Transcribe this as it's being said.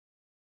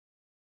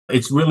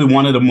It's really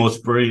one of the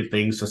most brilliant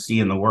things to see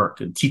in the work.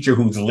 A teacher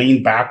who's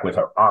leaned back with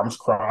her arms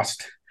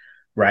crossed,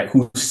 right?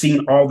 Who's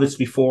seen all this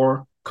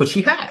before, because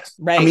she has. I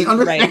Right, mean,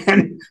 right.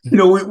 understand,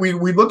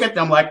 we look at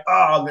them like,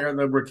 oh, they're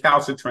the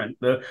recalcitrant,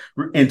 the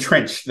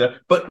entrenched.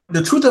 But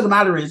the truth of the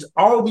matter is,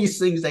 all these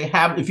things they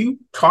have, if you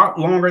talk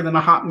longer than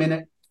a hot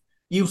minute,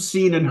 you've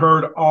seen and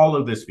heard all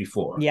of this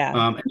before. Yeah,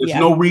 And there's yeah,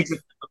 no reason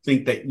to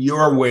think that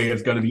your way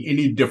is going to be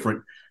any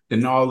different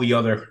than all the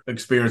other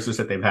experiences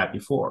that they've had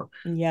before.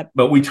 yep.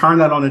 But we turn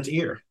that on its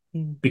ear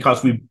Mm.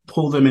 because we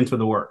pull them into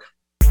the work.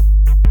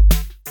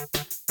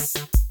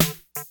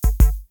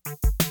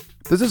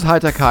 This is High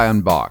Tech High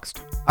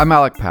Unboxed. I'm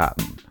Alec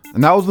Patton,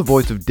 and that was the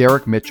voice of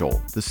Derek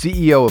Mitchell, the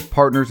CEO of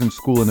Partners in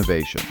School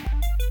Innovation.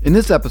 In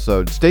this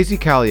episode, Stacey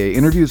Callier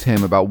interviews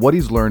him about what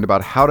he's learned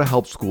about how to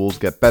help schools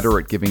get better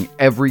at giving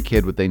every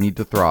kid what they need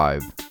to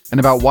thrive,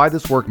 and about why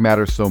this work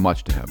matters so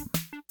much to him.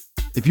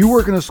 If you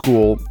work in a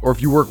school, or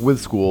if you work with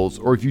schools,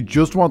 or if you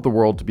just want the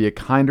world to be a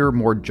kinder,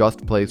 more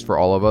just place for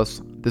all of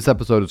us, this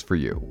episode is for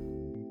you.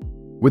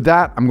 With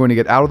that, I'm going to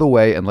get out of the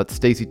way and let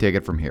Stacey take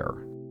it from here.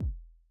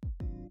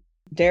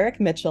 Derek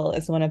Mitchell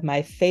is one of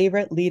my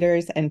favorite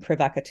leaders and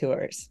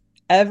provocateurs.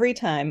 Every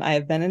time I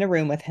have been in a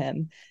room with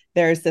him,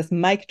 there's this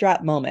mic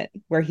drop moment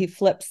where he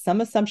flips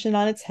some assumption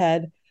on its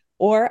head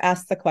or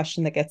asks the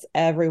question that gets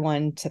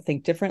everyone to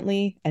think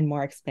differently and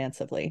more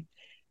expansively.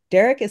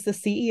 Derek is the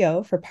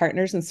CEO for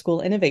Partners in School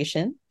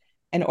Innovation,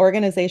 an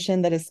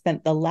organization that has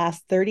spent the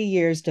last 30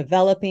 years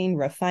developing,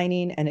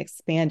 refining, and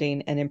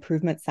expanding an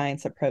improvement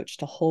science approach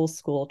to whole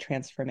school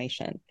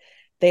transformation.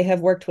 They have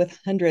worked with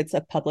hundreds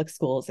of public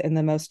schools in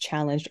the most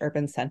challenged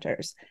urban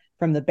centers,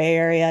 from the Bay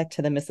Area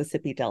to the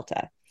Mississippi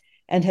Delta,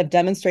 and have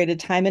demonstrated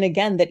time and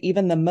again that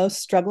even the most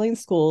struggling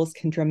schools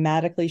can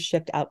dramatically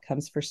shift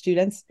outcomes for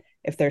students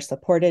if they're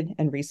supported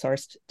and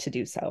resourced to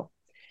do so.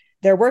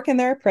 Their work and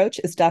their approach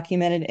is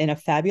documented in a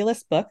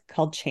fabulous book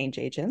called Change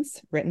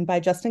Agents, written by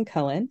Justin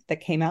Cohen,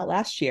 that came out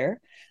last year.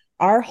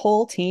 Our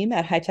whole team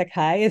at High Tech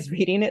High is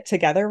reading it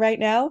together right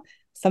now.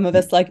 Some of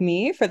us, like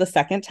me, for the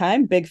second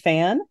time, big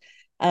fan.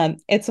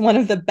 It's one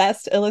of the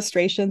best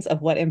illustrations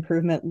of what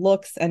improvement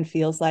looks and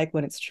feels like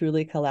when it's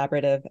truly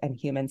collaborative and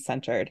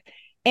human-centered.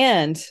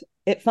 And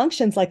it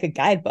functions like a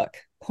guidebook,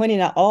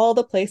 pointing out all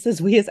the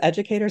places we as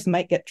educators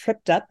might get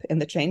tripped up in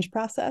the change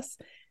process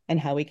and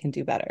how we can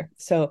do better.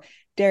 So,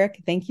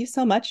 Derek, thank you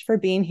so much for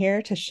being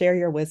here to share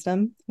your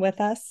wisdom with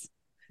us.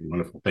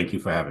 Wonderful. Thank you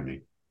for having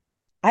me.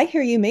 I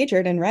hear you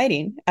majored in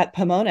writing at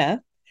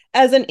Pomona.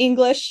 As an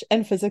English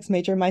and physics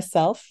major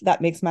myself, that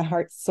makes my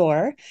heart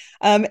soar.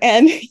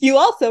 And you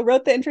also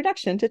wrote the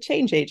introduction to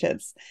Change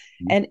Agents.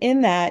 And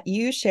in that,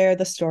 you share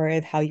the story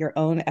of how your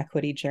own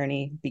equity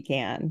journey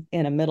began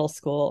in a middle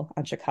school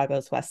on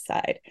Chicago's West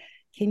Side.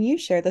 Can you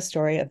share the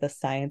story of the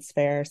science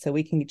fair so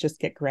we can just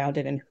get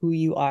grounded in who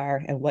you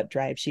are and what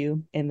drives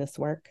you in this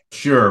work?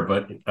 Sure,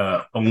 but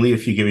only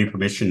if you give me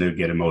permission to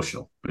get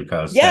emotional,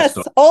 because Yes,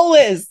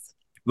 always.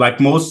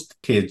 like most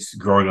kids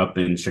growing up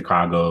in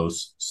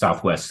Chicago's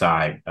Southwest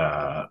Side,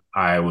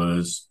 I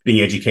was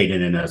being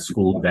educated in a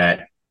school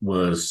that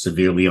was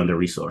severely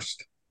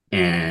under-resourced.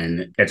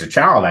 And as a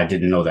child, I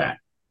didn't know that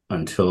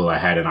until I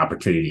had an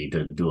opportunity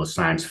to do a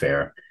science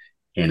fair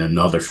in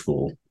another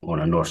school on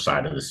the north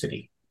side of the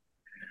city.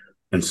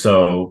 And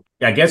so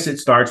I guess it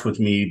starts with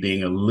me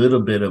being a little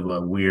bit of a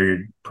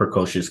weird,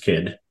 precocious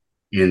kid,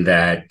 in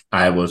that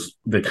I was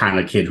the kind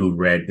of kid who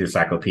read the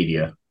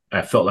encyclopedia.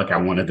 I felt like I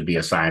wanted to be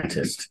a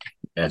scientist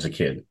as a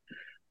kid.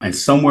 And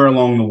somewhere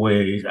along the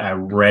way, I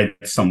read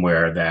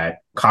somewhere that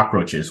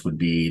cockroaches would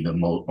be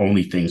the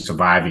only thing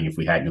surviving if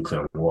we had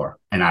nuclear war.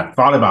 And I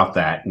thought about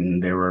that,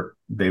 and they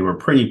were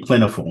pretty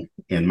plentiful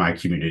in my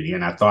community.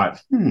 And I thought,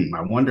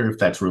 I wonder if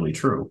that's really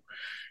true.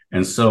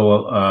 And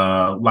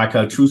so, like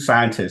a true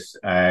scientist,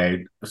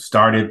 I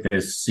started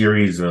this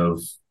series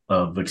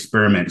of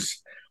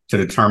experiments to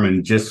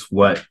determine just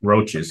what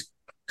roaches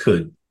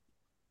could,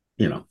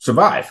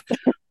 survive.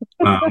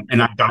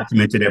 And I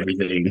documented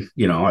everything.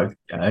 I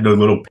had a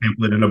little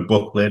pamphlet and a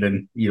booklet,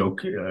 and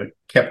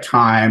kept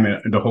time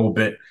and the whole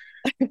bit,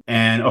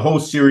 and a whole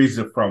series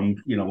of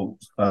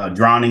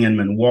drowning them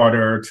in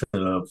water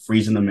to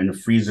freezing them in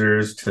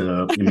freezers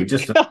to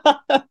just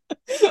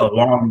a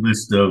long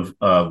list of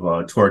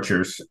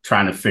tortures,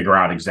 trying to figure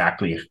out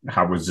exactly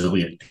how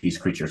resilient these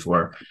creatures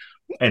were.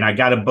 And I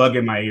got a bug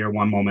in my ear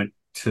one moment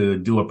to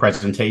do a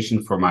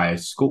presentation for my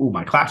school,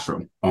 my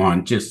classroom,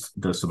 on just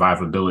the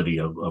survivability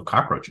of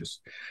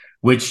cockroaches,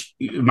 which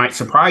might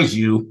surprise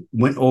you,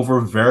 went over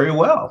very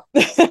well.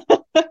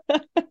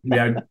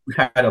 Yeah,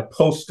 I had a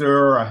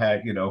poster. I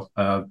had,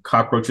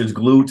 cockroaches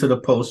glued to the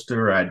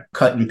poster. I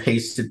cut and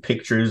pasted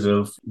pictures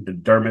of the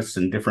dermis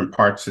and different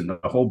parts and the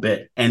whole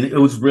bit. And it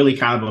was really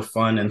kind of a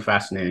fun and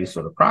fascinating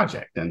sort of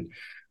project. And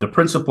the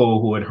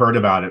principal, who had heard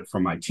about it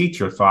from my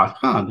teacher, thought,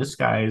 this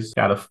guy's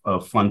got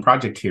a fun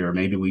project here.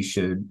 Maybe we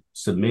should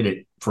submit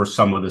it for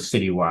some of the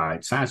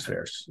citywide science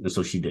fairs. And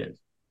so she did.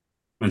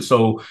 And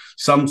so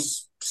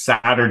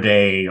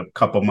Saturday, a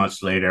couple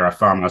months later, I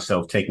found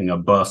myself taking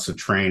a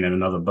train, and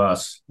another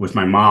bus with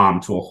my mom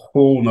to a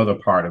whole nother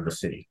part of the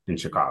city in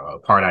Chicago, a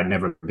part I'd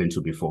never been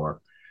to before.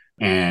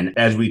 And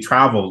as we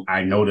traveled,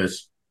 I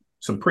noticed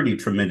some pretty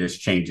tremendous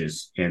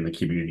changes in the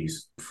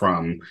communities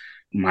from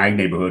my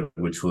neighborhood,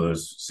 which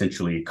was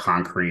essentially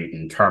concrete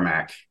and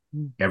tarmac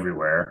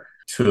everywhere,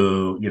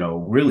 to,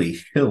 really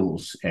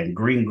hills and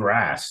green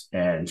grass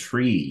and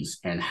trees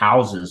and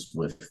houses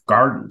with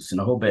gardens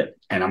and a whole bit.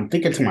 And I'm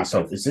thinking to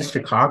myself, is this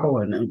Chicago?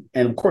 And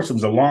of course, it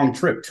was a long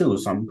trip too.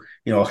 So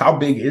how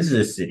big is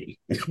this city?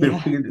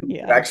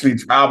 Yeah. Actually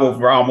travel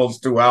for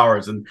almost 2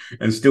 hours and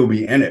still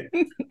be in it.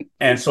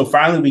 And so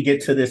finally we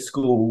get to this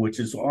school, which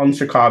is on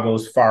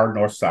Chicago's far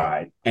north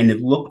side, and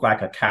it looked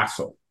like a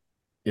castle.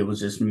 It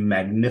was this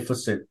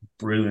magnificent,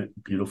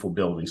 brilliant, beautiful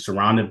building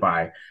surrounded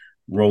by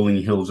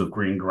rolling hills of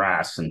green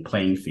grass and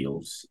playing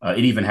fields.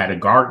 It even had a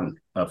garden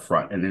up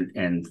front.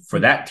 And for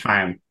that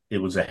time, it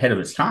was ahead of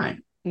its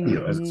time,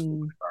 as a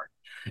school garden.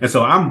 And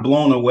so I'm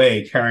blown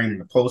away carrying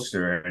the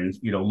poster and,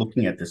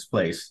 looking at this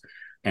place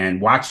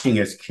and watching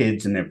as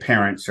kids and their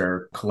parents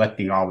are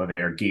collecting all of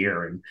their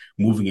gear and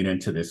moving it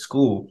into this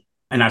school.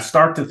 And I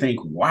start to think,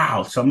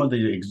 wow, some of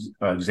the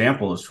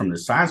examples from the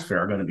science fair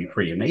are going to be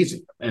pretty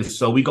amazing. And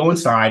so we go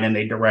inside and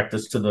they direct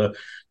us to the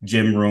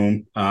gym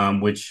room,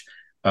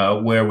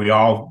 where we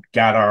all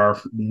got our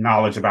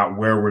knowledge about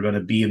where we're going to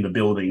be in the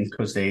building,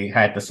 because they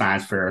had the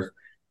science fair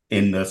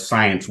in the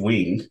science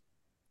wing.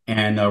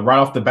 And right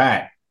off the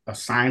bat, a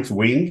science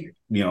wing,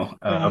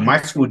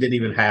 my school didn't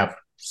even have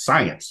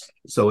science.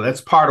 So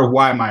that's part of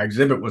why my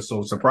exhibit was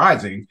so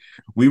surprising.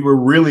 We were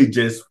really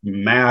just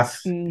math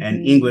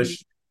and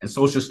English and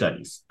social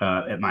studies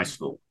at my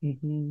school.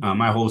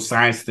 My whole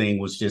science thing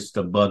was just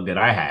a bug that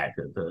I had.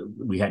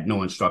 We had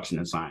no instruction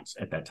in science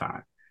at that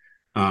time.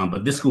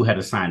 But this school had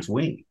a science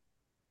wing.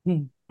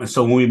 And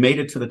so when we made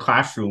it to the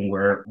classroom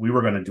where we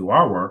were going to do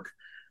our work,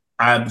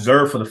 I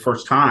observed for the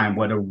first time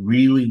what a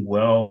really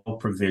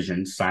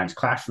well-provisioned science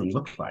classroom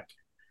looked like.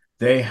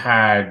 They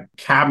had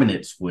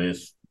cabinets with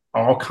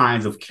all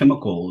kinds of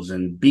chemicals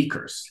and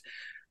beakers.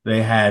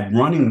 They had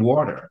running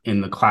water in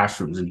the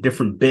classrooms and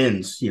different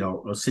bins,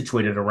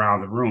 situated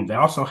around the room. They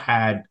also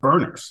had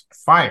burners,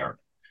 fire.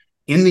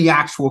 In the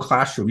actual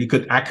classroom,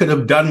 I could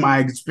have done my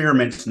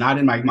experiments not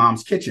in my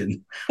mom's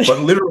kitchen, but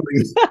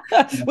literally,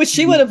 which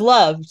she would have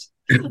loved.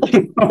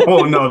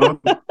 Oh no!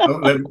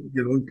 Don't let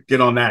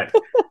get on that.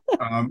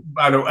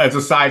 As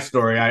a side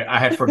story, I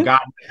had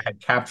forgotten I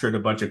had captured a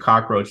bunch of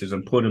cockroaches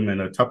and put them in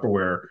a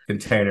Tupperware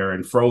container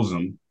and froze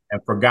them,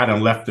 and forgot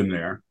and left them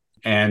there.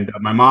 And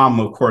my mom,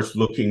 of course,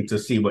 looking to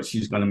see what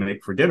she's going to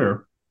make for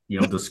dinner,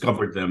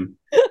 discovered them.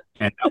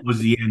 And that was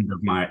the end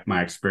of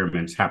my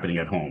experiments happening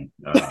at home.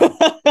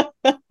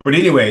 But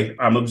anyway,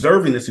 I'm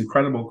observing this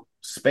incredible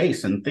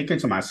space and thinking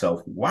to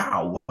myself,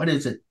 wow, what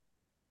is it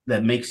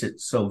that makes it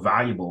so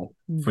valuable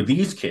for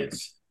these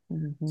kids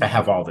to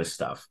have all this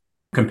stuff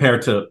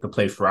compared to the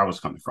place where I was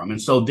coming from? And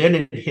so then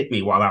it hit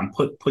me while I'm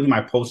putting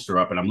my poster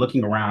up and I'm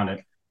looking around at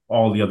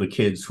all the other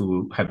kids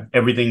who have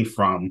everything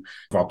from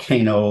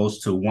volcanoes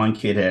to one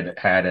kid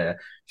had a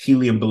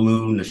helium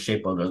balloon the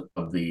shape of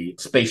the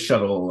space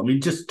shuttle. I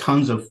mean, just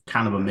tons of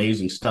kind of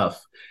amazing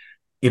stuff.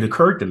 It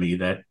occurred to me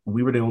that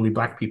we were the only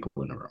Black people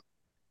in the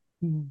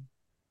room.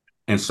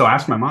 And so I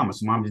asked my mom, I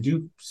said, Mom, did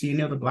you see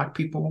any other Black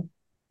people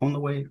on the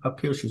way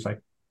up here? She was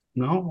like,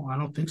 no, I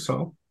don't think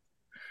so.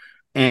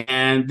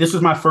 And this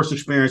was my first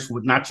experience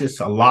with not just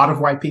a lot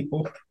of white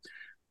people,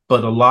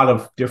 but a lot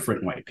of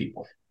different white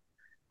people.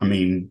 I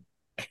mean,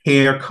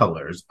 hair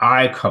colors,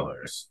 eye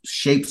colors,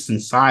 shapes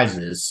and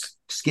sizes,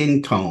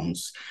 skin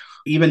tones,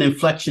 even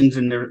inflections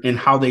in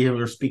how they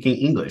are speaking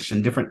English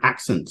and different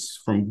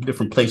accents from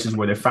different places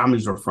where their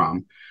families are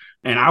from.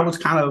 And I was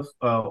kind of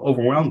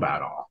overwhelmed by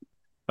it all.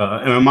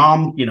 And my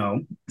mom,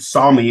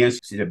 saw me and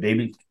she said,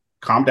 baby,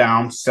 calm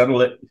down,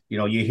 settle it.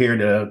 You're here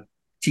to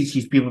teach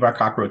these people about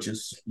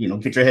cockroaches,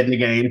 get your head in the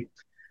game.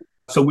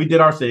 So we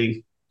did our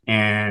thing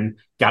and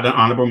got an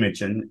honorable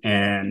mention.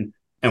 And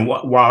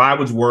while I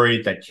was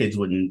worried that kids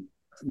wouldn't,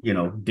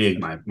 dig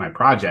my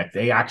project,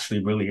 they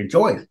actually really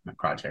enjoyed my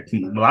project. A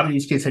lot of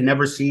these kids had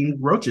never seen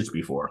roaches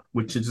before,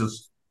 which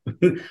is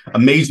an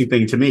amazing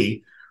thing to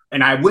me.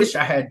 And I wish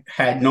I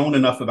had known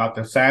enough about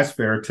the science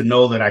fair to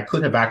know that I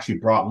could have actually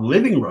brought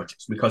living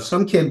roaches, because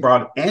some kid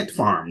brought ant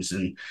farms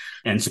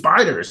and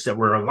spiders that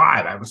were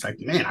alive. I was like,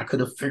 man, I could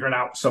have figured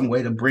out some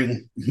way to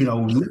bring,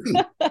 living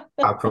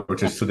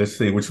cockroaches to this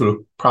thing, which would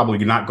have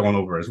probably not gone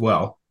over as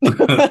well,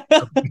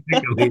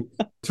 particularly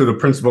to the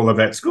principal of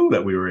that school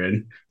that we were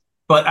in.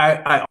 But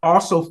I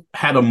also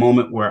had a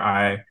moment where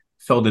I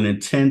felt an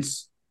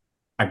intense,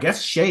 I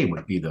guess shame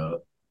would be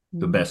the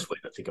best way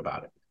to think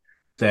about it.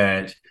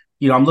 That,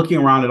 I'm looking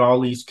around at all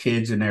these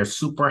kids and they're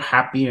super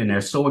happy and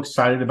they're so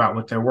excited about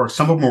what their work.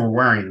 Some of them were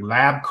wearing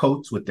lab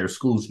coats with their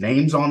school's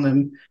names on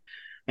them.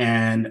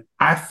 And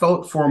I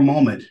felt for a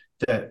moment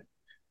that,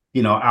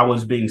 I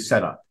was being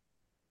set up,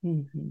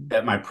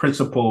 that my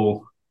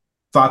principal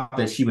thought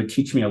that she would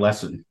teach me a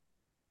lesson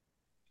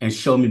and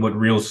showed me what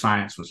real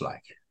science was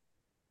like.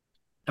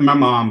 And my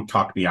mom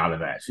talked me out of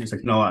that. She's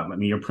like, no, I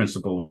mean, your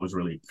principal was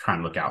really trying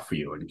to look out for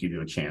you and give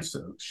you a chance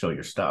to show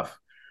your stuff.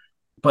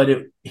 But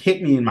it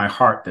hit me in my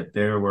heart that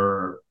there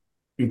were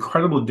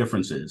incredible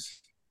differences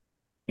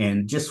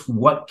in just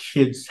what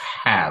kids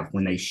have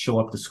when they show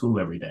up to school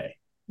every day.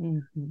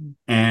 Mm-hmm.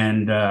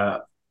 And,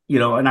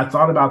 and I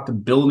thought about the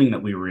building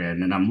that we were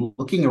in, and I'm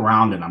looking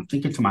around and I'm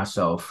thinking to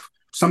myself,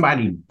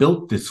 somebody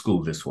built this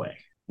school this way.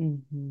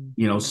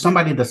 Mm-hmm.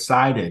 Somebody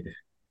decided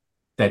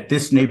that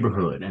this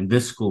neighborhood and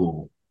this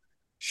school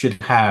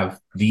should have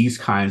these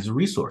kinds of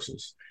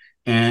resources.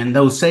 And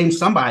those same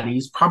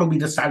somebodies probably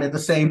decided the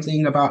same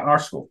thing about our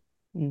school.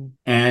 Mm.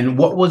 And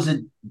what was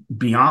it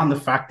beyond the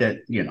fact that,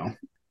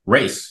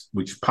 race,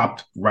 which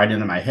popped right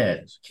into my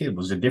head as a kid,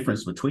 was the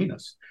difference between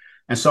us.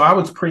 And so I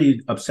was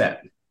pretty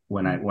upset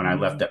when I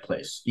left that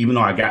place, even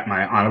though I got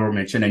my honorable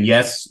mention. And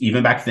yes,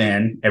 even back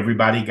then,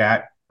 everybody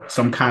got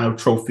some kind of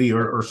trophy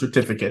or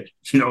certificate.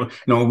 We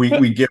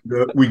give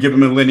the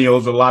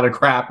millennials a lot of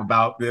crap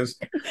about this.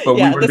 But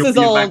yeah, this is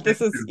old. This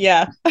is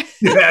yeah.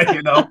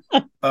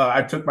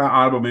 I took my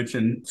honorable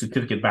mention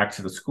certificate back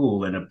to the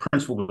school, and the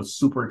principal was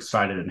super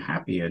excited and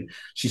happy. And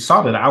she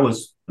saw that I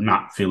was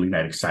not feeling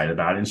that excited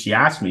about it, and she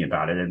asked me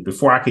about it. And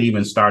before I could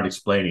even start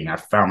explaining, I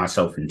found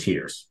myself in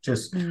tears,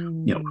 just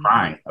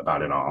crying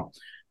about it all.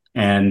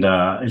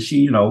 And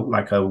she,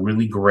 like a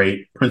really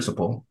great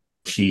principal,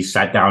 she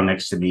sat down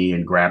next to me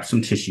and grabbed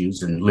some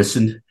tissues and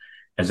listened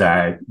as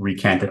I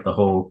recanted the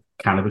whole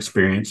kind of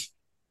experience.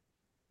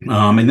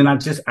 And then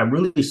I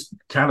really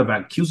kind of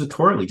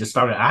accusatorily just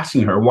started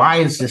asking her, why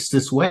is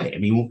this way? I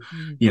mean,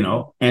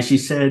 and she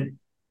said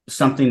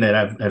something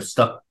that have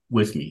stuck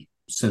with me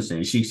since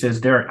then. She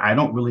says, Derek, I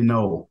don't really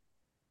know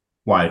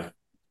why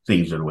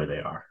things are the way they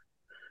are,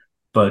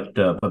 but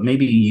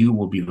maybe you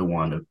will be the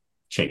one to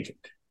change it.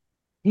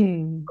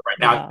 Right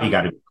now, you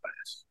got to go to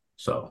class.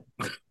 So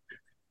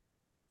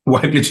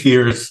wipe your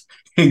tears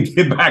and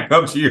get back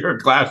up to your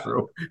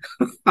classroom.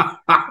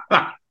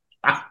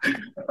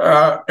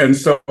 And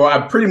so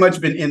I've pretty much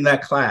been in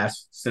that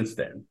class since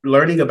then,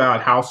 learning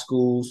about how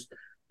schools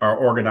are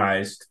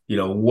organized,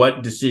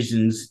 what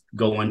decisions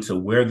go into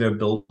where they're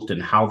built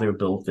and how they're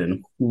built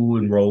and who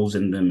enrolls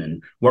in them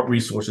and what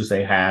resources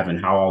they have and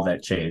how all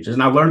that changes.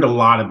 And I learned a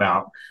lot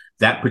about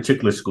that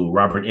particular school,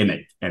 Robert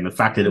Emmet, and the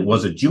fact that it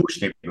was a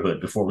Jewish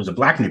neighborhood before it was a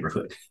Black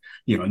neighborhood,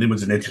 and it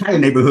was an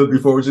Italian neighborhood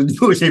before it was a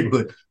Jewish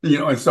neighborhood,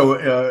 and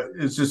so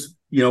it's just,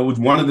 it was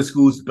one of the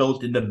schools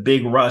built in the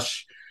big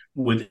rush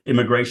with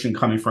immigration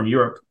coming from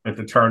Europe at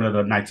the turn of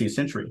the 19th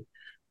century.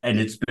 And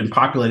it's been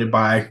populated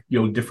by,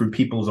 different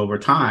peoples over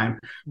time,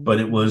 but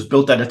it was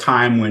built at a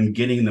time when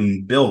getting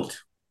them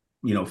built,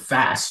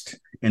 fast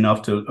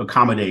enough to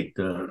accommodate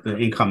the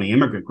incoming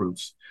immigrant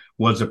groups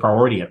was a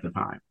priority at the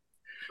time.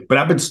 But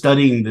I've been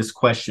studying this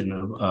question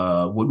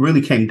of what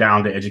really came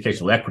down to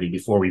educational equity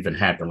before we even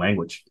had the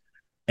language.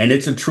 And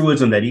it's a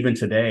truism that even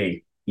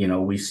today,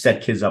 we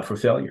set kids up for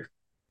failure.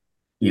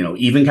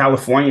 Even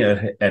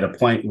California at a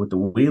point with the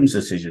Williams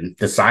decision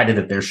decided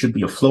that there should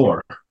be a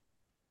floor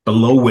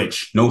below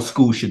which no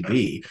school should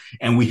be.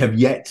 And we have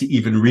yet to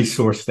even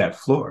resource that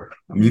floor.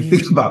 I mean,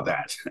 think about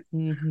that.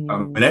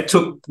 And that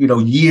took,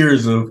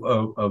 years of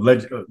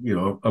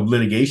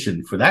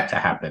litigation for that to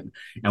happen.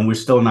 And we're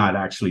still not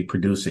actually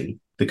producing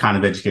the kind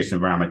of education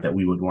environment that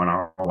we would want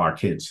all our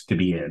kids to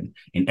be in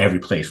every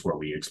place where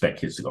we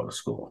expect kids to go to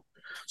school.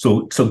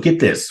 So get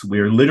this,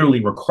 we're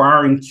literally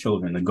requiring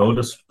children to go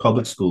to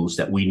public schools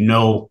that we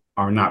know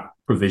are not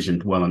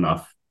provisioned well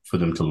enough for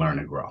them to learn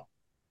and grow.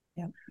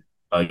 Yep.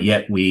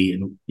 Yet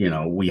we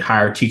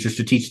hire teachers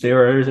to teach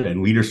there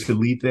and leaders to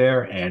lead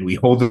there, and we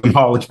hold them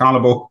all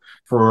accountable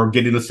for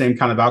getting the same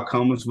kind of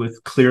outcomes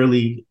with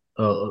clearly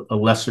a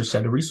lesser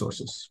set of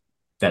resources.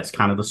 That's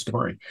kind of the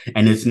story.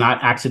 And it's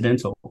not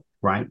accidental,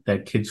 right?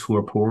 That kids who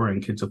are poor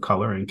and kids of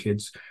color and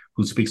kids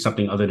who speak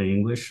something other than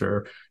English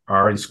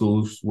are in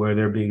schools where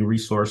they're being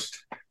resourced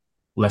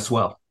less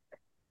well.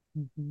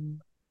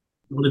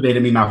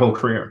 Motivated me my whole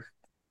career,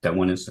 that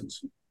one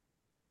instance.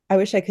 I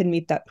wish I could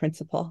meet that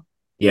principal.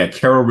 Yeah,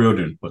 Carol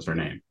Reardon was her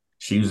name.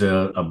 She was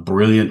a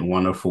brilliant,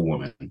 wonderful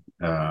woman,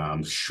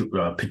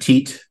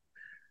 petite,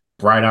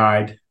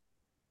 bright-eyed,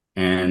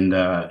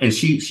 and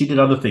she did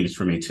other things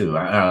for me too.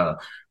 I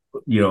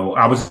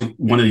was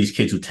one of these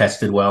kids who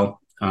tested well.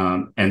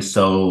 And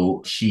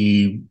so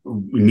she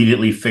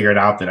immediately figured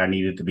out that I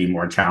needed to be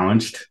more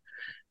challenged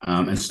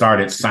and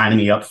started signing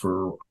me up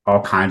for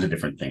all kinds of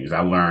different things. I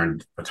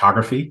learned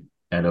photography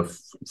at a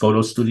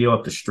photo studio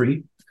up the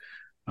street.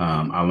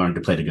 I learned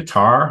to play the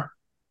guitar.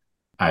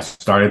 I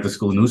started the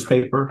school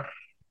newspaper.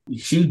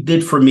 She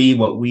did for me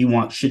what we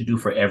should do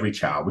for every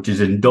child, which is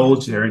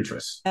indulge their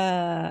interests.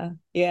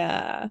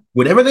 Yeah.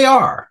 Whatever they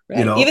are,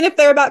 right. Even if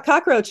they're about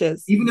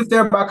cockroaches.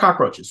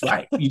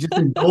 Right? You just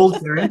indulge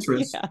their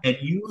interests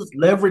and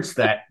leverage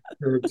that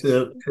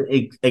to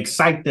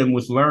excite them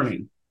with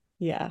learning.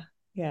 Yeah.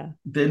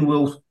 Then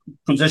we'll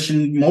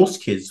position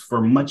most kids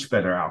for much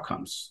better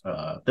outcomes.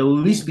 They'll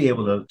at least be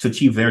able to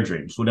achieve their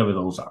dreams, whatever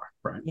those are,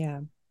 right? Yeah.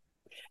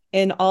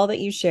 in all that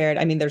you shared,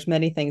 I mean, there's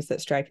many things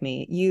that strike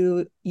me.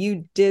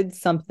 You did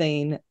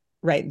something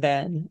right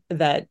then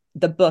that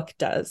the book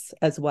does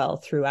as well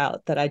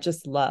throughout that I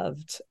just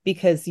loved,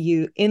 because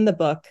in the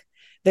book,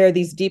 there are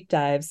these deep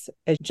dives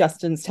as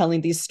Justin's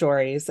telling these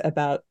stories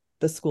about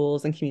the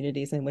schools and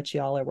communities in which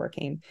y'all are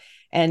working.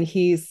 And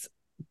he's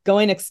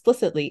going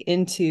explicitly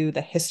into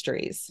the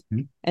histories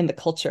and the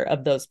culture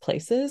of those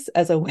places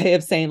as a way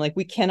of saying, like,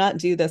 we cannot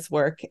do this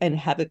work and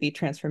have it be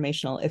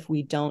transformational if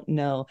we don't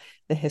know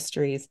the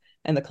histories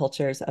and the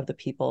cultures of the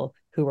people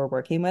who we're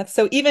working with.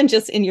 So even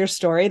just in your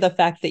story, the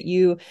fact that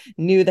you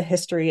knew the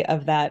history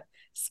of that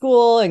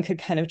school and could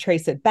kind of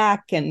trace it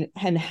back and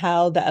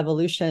how the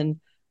evolution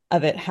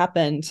of it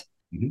happened,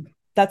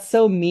 that's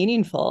so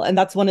meaningful. And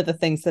that's one of the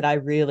things that I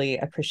really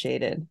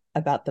appreciated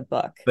about the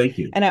book. Thank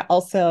you. And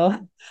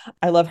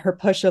I love her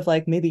push of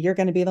like, maybe you're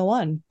going to be the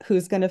one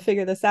who's going to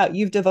figure this out.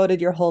 You've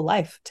devoted your whole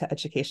life to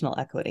educational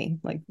equity.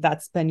 Like,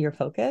 that's been your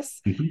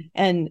focus.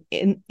 And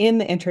in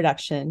the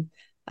introduction,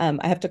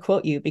 I have to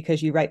quote you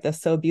because you write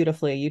this so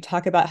beautifully. You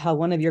talk about how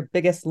one of your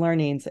biggest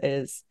learnings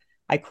is,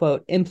 I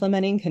quote,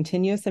 implementing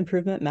continuous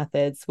improvement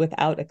methods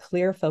without a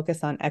clear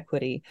focus on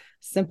equity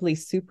simply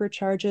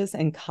supercharges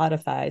and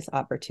codifies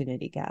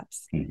opportunity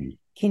gaps.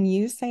 Can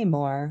you say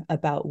more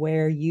about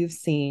where you've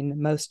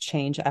seen most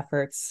change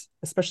efforts,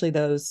 especially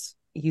those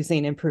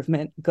using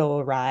improvement, go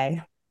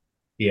awry?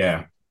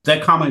 Yeah,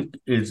 that comment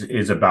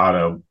is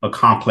about a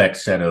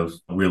complex set of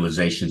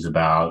realizations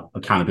about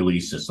accountability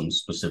systems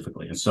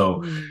specifically. And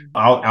so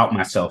I'll out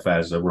myself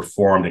as a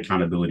reformed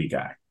accountability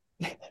guy.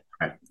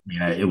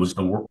 Right. It was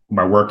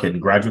my work in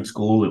graduate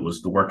school. It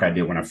was the work I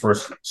did when I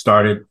first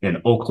started in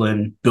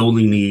Oakland,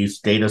 building these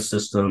data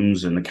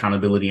systems and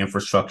accountability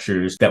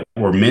infrastructures that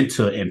were meant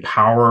to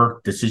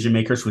empower decision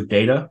makers with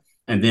data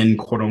and then,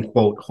 quote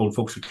unquote, hold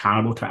folks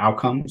accountable to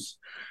outcomes,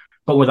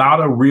 but without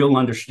a real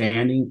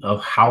understanding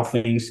of how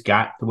things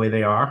got the way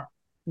they are,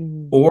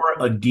 or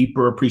a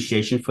deeper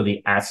appreciation for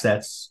the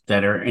assets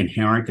that are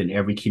inherent in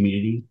every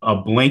community. A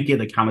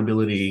blanket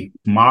accountability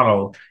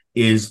model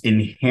is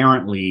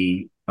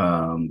inherently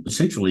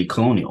essentially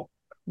colonial,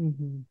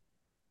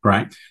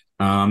 right?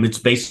 It's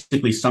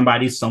basically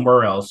somebody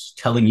somewhere else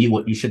telling you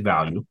what you should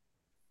value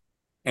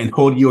and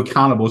holding you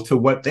accountable to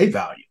what they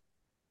value,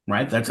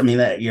 right?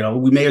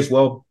 We may as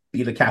well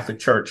be the Catholic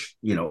Church,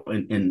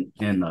 in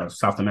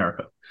South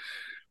America.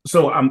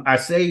 So I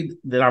say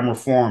that I'm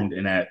reformed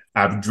in that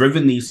I've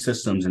driven these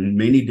systems in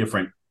many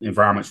different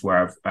environments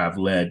where I've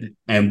led,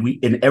 and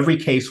in every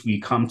case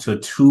we come to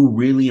two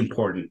really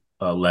important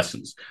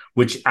lessons,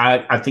 which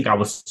I think I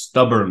was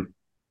stubborn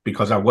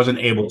because I wasn't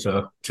able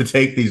to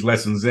take these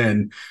lessons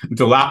in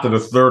until after the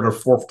third or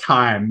fourth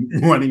time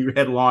running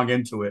headlong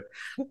into it.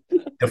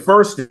 The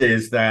first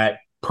is that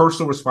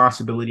personal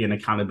responsibility and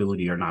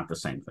accountability are not the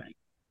same thing.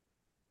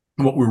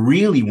 What we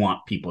really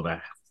want people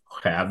to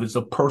have is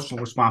a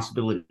personal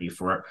responsibility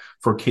for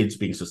kids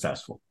being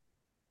successful,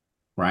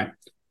 right?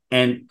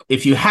 And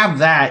if you have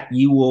that,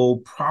 you will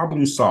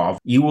problem solve.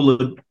 You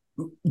will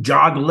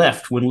jog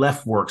left when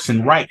left works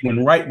and right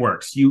when right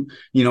works. You'll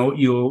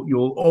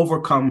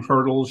overcome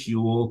hurdles.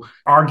 You will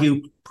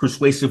argue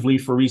persuasively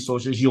for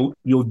resources.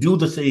 You'll do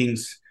the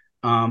things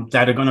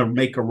that are going to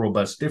make a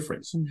robust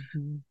difference.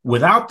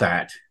 Without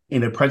that,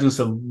 in the presence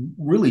of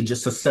really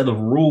just a set of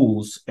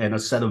rules and a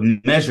set of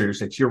measures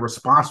that you're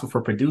responsible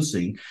for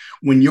producing,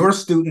 when your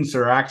students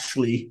are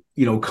actually,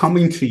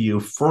 coming to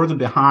you further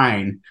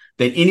behind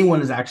than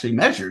anyone is actually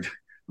measured,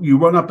 you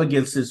run up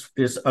against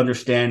this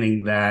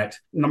understanding that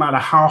no matter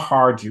how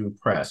hard you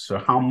press or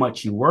how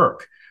much you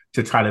work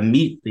to try to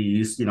meet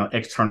these,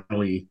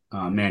 externally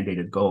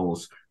mandated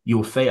goals, you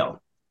will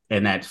fail.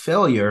 And that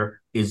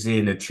failure is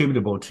then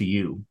attributable to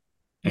you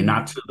and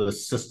not to the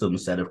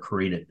systems that have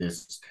created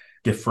this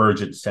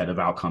divergent set of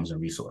outcomes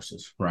and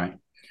resources, right?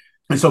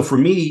 And so for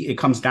me, it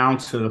comes down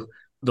to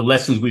the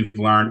lessons we've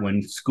learned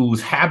when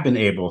schools have been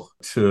able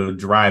to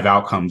drive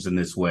outcomes in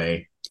this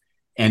way,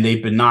 and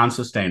they've been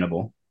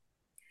non-sustainable.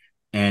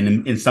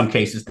 And in some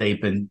cases, they've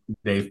been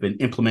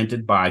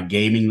implemented by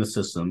gaming the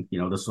system,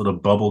 the sort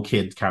of bubble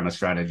kid kind of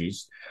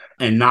strategies,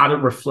 and not a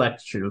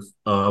reflection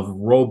of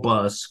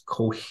robust,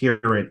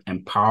 coherent,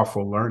 and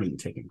powerful learning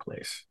taking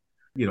place.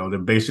 They're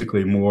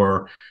basically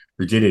more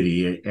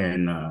rigidity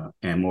and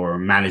more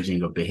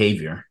managing of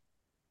behavior,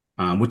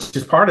 which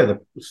is part of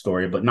the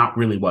story, but not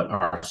really what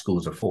our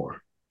schools are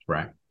for,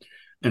 right?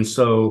 And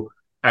so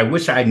I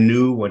wish I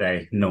knew what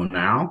I know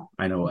now.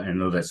 I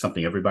know that's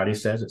something everybody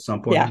says at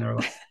some point in their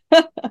life.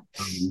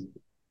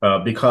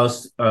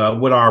 Because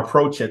what our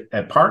approach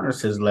at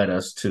Partners has led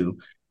us to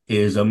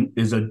is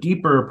a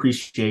deeper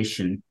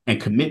appreciation and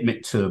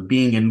commitment to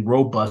being in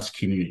robust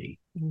community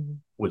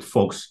with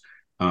folks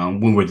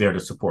when we're there to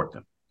support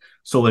them.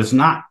 So it's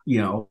not,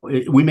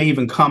 we may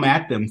even come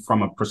at them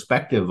from a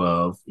perspective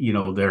of,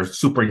 their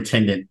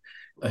superintendent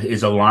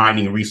is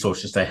aligning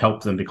resources to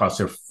help them because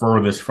they're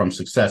furthest from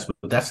success.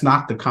 But that's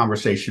not the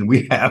conversation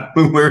we have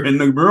when we're in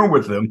the room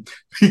with them,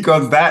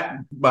 because that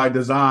by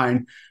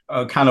design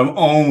kind of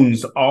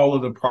owns all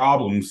of the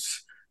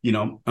problems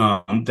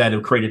that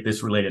have created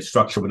this related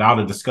structure without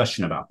a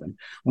discussion about them.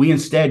 We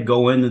instead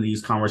go into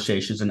these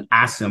conversations and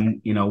ask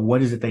them,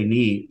 what is it they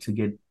need to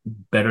get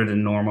better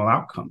than normal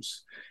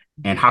outcomes?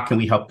 And how can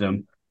we help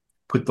them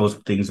put those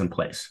things in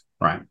place,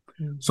 right?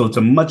 Mm-hmm. So it's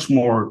a much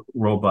more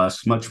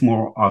robust, much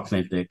more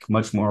authentic,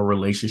 much more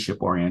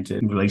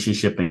relationship-oriented,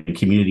 relationship and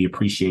community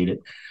appreciated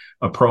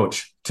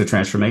approach to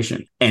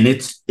transformation. And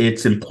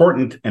it's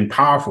important and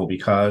powerful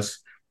because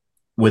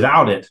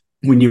without it,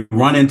 when you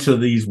run into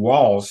these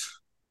walls,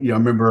 I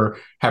remember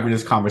having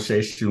this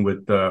conversation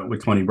with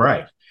Tony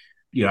Bray.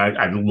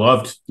 I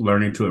loved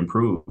Learning to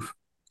Improve.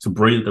 It's a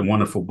brilliant and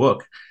wonderful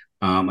book.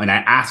 And I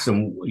asked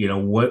him,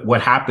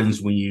 what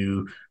happens when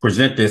you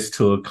present this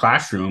to a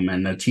classroom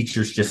and the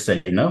teachers just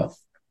say no?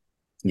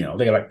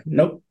 They're like,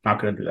 nope, not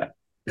going to do that.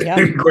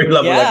 Yeah. Grade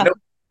level, like, nope,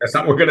 that's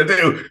not what we're going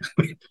to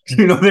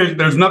do.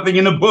 There's nothing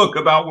in the book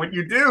about what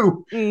you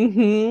do.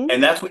 Mm-hmm.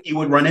 And that's what you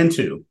would run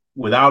into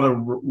without a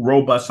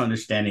robust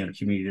understanding of the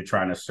community you're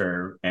trying to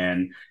serve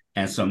and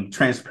some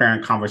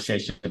transparent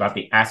conversation about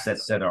the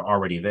assets that are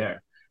already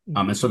there.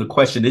 And so the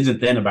question isn't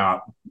then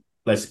about,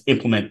 let's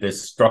implement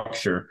this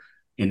structure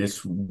in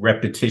this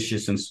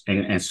repetitious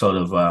and sort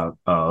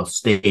of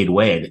staid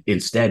way.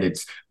 Instead,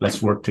 it's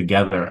let's work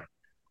together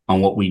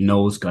on what we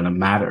know is going to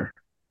matter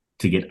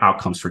to get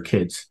outcomes for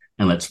kids,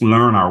 and let's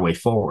learn our way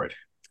forward.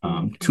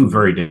 Two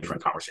very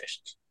different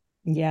conversations.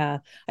 Yeah.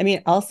 I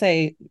mean, I'll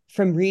say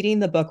from reading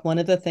the book, one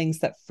of the things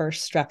that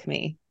first struck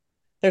me,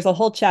 there's a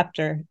whole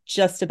chapter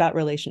just about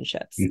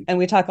relationships. Mm-hmm. And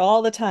we talk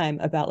all the time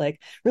about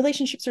like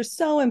relationships are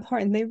so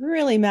important. They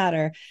really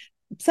matter.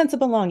 Sense of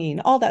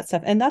belonging, all that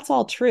stuff. And that's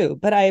all true.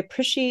 But I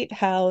appreciate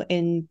how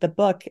in the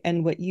book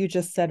and what you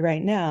just said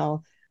right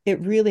now,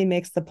 it really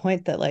makes the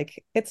point that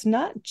like, it's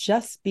not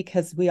just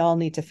because we all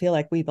need to feel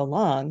like we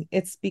belong.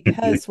 It's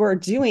because we're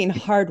doing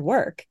hard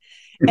work.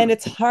 And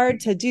it's hard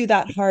to do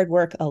that hard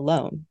work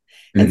alone.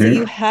 And so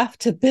you have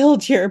to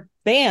build your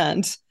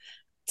band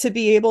to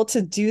be able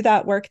to do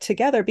that work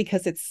together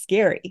because it's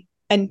scary.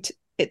 And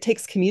it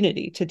takes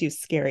community to do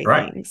scary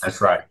things.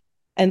 That's right.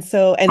 And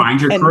so, find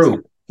your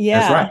crew. Yeah.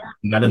 That's right.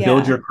 You got to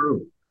build your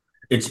crew.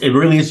 It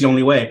really is the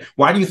only way.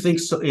 Why do you think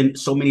in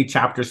so many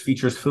chapters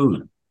features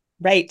food?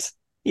 Right.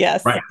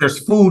 Yes. Right.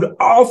 There's food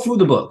all through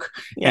the book.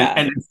 Yeah.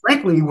 And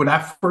frankly, when I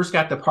first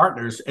got to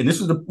Partners, and this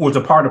was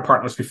a part of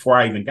Partners before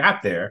I even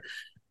got there,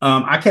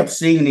 I kept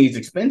seeing these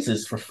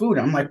expenses for food.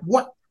 I'm like,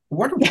 what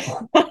are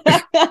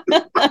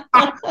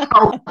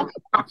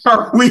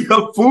we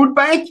a food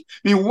bank?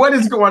 I mean, what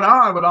is going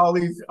on with all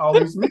these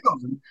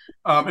meals?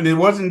 And it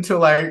wasn't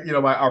until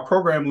our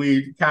program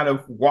lead kind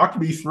of walked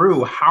me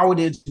through how it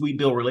is we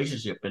build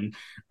relationship and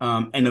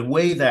the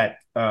way that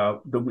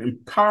the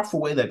powerful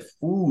way that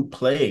food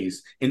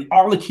plays in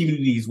all the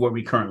communities where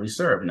we currently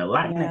serve. In the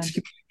Latinx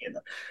community,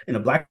 in the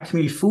Black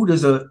community, food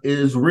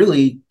is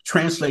really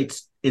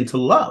translates into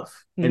love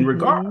and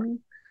regard.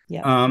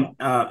 Yeah.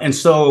 And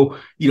so,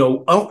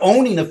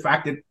 owning the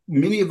fact that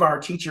many of our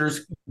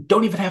teachers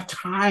don't even have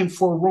time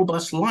for a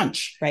robust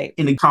lunch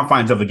in the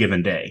confines of a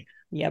given day.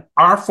 Yep.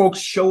 Our folks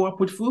show up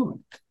with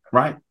food,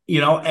 right?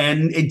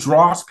 And it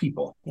draws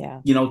people,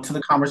 to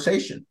the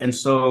conversation. And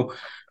so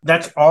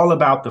that's all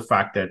about the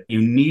fact that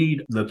you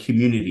need the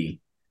community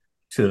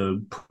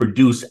to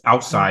produce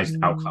outsized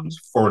outcomes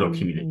for the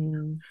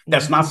community.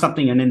 That's not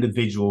something an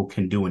individual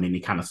can do in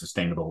any kind of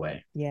sustainable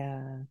way.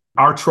 Yeah.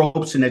 Our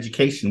tropes in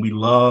education, we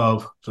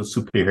love the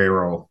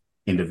superhero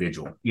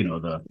individual,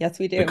 yes,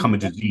 we do. The coming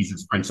to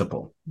Jesus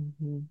principle,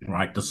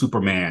 right? The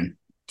Superman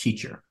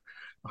teacher,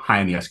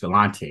 Jaime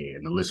Escalante,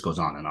 and the list goes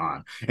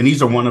on. And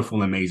these are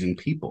wonderful, amazing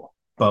people.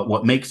 But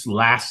what makes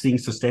lasting,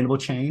 sustainable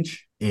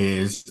change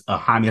is a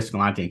Jaime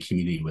Escalante and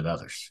community with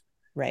others.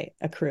 Right.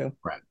 A crew.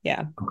 Right.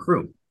 Yeah. A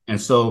crew. And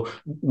so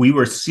we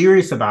were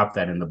serious about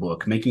that in the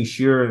book, making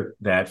sure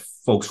that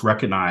folks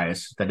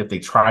recognize that if they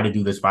try to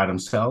do this by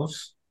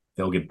themselves,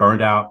 they'll get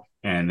burned out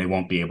and they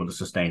won't be able to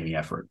sustain the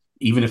effort,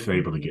 even if they're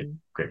able to get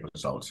great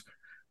results,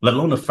 let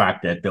alone the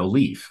fact that they'll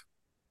leave.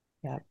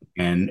 Yep.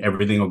 And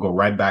everything will go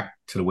right back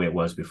to the way it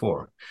was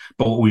before.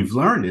 But what we've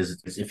learned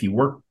is if you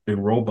work in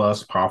a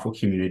robust, powerful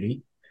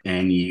community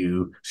and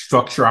you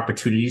structure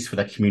opportunities for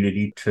that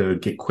community to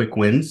get quick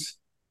wins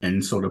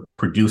and sort of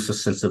produce a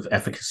sense of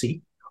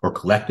efficacy or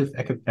collective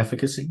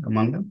efficacy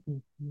among them,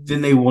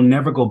 then they will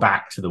never go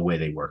back to the way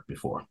they worked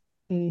before.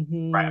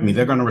 Right? I mean,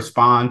 they're going to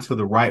respond to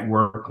the right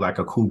work like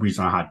a cool breeze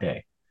on a hot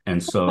day.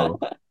 And so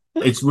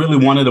it's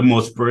really one of the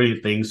most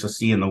brilliant things to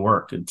see in the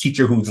work. A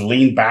teacher who's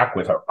leaned back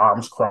with her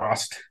arms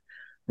crossed,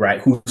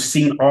 right? Who's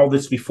seen all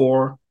this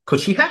before,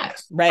 because she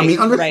has. Right. I mean,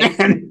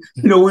 understand,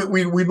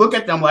 we look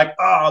at them like,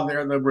 oh,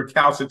 they're the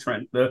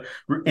recalcitrant, the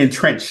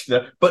entrenched.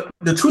 But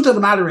the truth of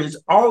the matter is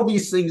all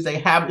these things they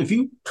have, if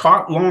you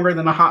talk longer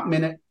than a hot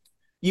minute,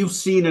 you've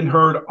seen and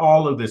heard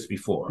all of this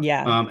before.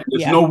 Yeah. And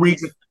there's no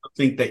reason to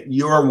think that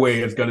your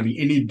way is going to be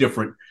any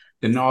different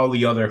than all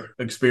the other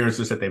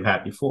experiences that they've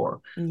had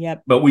before.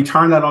 Yep. But we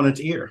turn that on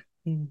its ear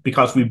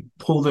because we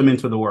pull them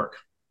into the work.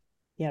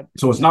 Yep.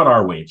 So it's not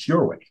our way, it's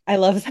your way. I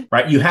love that.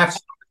 Right? You have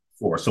something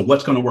before. So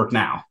what's going to work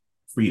now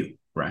for you?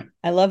 right?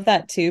 I love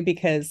that too,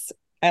 because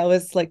I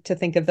always like to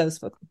think of those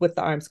with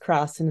the arms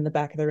crossed and in the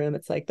back of the room.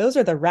 It's like, those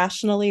are the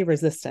rationally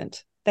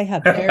resistant. They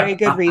have very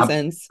good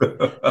reasons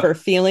for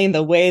feeling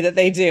the way that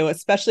they do,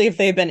 especially if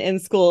they've been in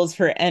schools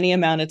for any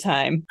amount of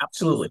time.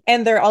 Absolutely.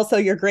 And they're also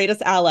your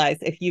greatest allies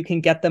if you can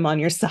get them on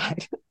your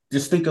side.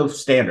 Just think of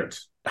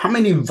standards. How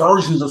many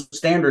versions of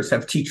standards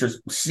have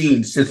teachers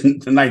seen since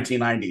the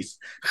 1990s?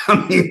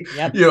 I mean,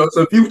 Yep.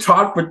 So if you've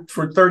taught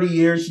for 30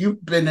 years,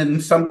 you've been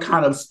in some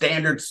kind of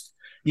standards,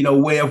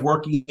 way of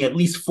working at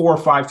least 4 or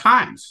 5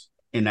 times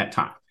in that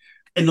time.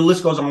 And the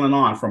list goes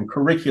on, from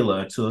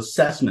curricula to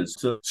assessments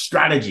to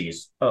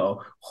strategies,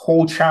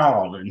 whole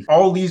child. And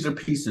all these are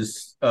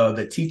pieces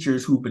that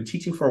teachers who've been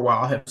teaching for a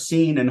while have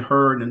seen and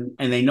heard, and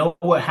they know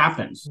what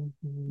happens.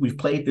 Mm-hmm. We've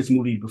played this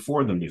movie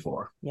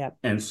before. Yep.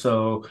 And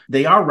so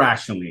they are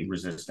rationally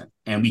resistant,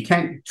 and we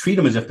can't treat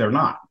them as if they're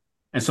not.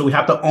 And so we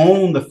have to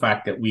own the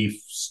fact that we've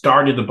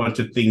started a bunch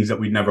of things that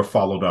we never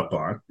followed up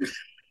on.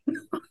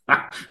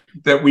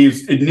 That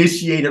we've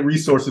initiated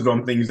resources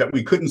on things that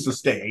we couldn't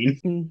sustain,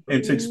 mm-hmm.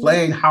 and to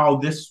explain how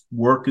this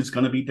work is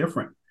going to be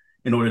different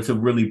in order to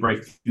really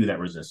break through that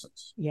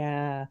resistance.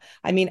 Yeah.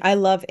 I mean, I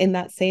love in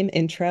that same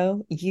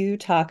intro, you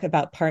talk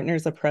about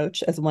partners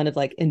approach as one of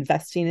like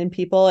investing in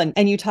people.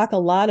 And you talk a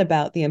lot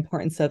about the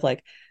importance of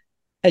like,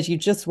 as you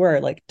just were,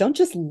 like, don't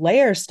just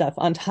layer stuff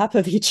on top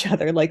of each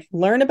other. Like,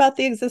 learn about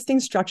the existing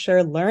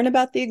structure, learn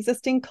about the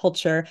existing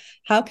culture.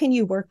 How can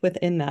you work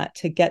within that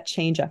to get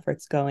change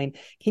efforts going?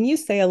 Can you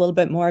say a little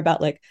bit more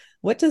about like,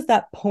 what does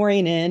that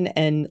pouring in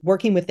and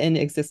working within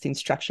existing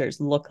structures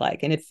look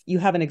like? And if you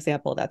have an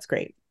example, that's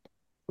great.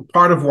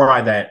 Part of why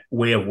that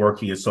way of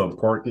working is so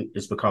important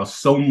is because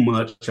so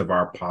much of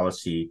our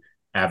policy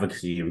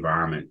advocacy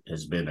environment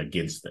has been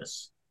against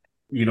this.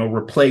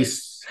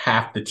 Replace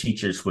half the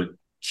teachers with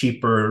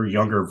cheaper,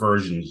 younger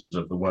versions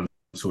of the ones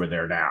who are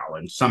there now.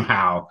 And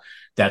somehow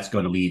that's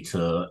going to lead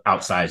to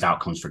outsized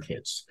outcomes for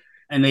kids.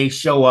 And they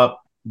show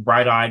up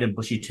bright-eyed and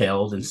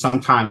bushy-tailed, and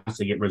sometimes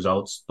they get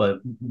results,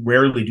 but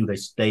rarely do they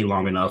stay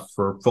long enough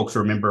for folks to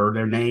remember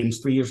their names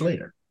 3 years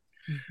later.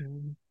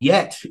 Mm-hmm.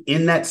 Yet,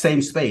 in that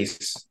same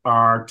space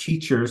are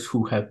teachers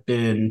who have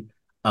been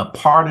a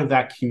part of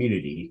that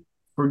community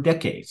for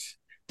decades.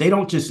 They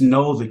don't just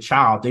know the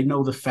child, they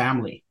know the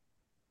family.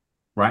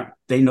 Right?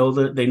 They know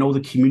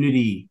the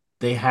community.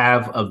 They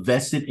have a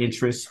vested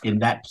interest in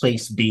that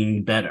place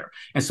being better.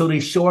 And so they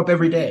show up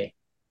every day,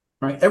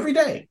 right? Every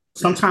day.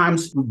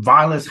 Sometimes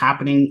violence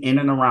happening in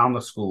and around the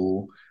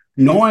school,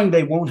 knowing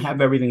they won't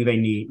have everything they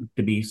need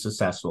to be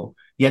successful.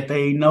 Yet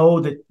they know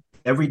that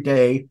every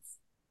day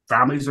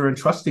families are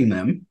entrusting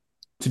them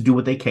to do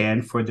what they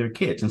can for their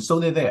kids. And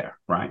so they're there,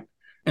 right?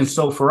 And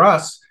so for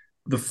us,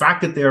 the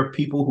fact that there are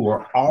people who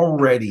are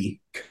already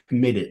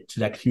committed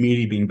to that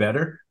community being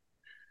better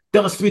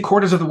does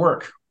 3/4 of the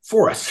work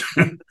for us.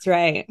 That's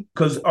right.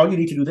 Because all you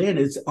need to do then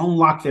is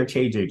unlock their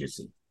change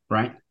agency,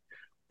 right?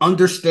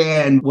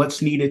 Understand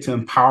what's needed to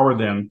empower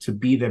them to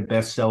be their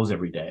best selves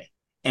every day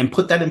and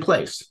put that in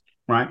place,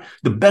 right?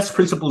 The best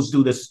principals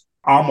do this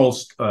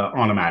almost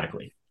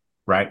automatically,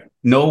 right?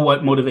 Know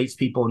what motivates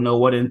people, know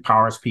what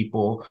empowers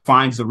people,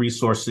 finds the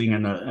resourcing,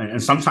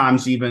 and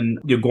sometimes even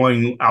you're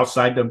going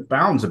outside the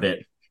bounds a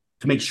bit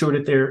to make sure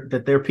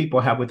that their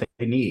people have what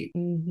they need.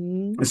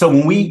 Mm-hmm. And so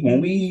when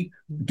we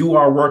do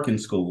our work in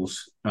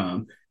schools,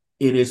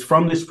 it is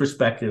from this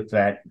perspective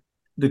that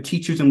the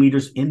teachers and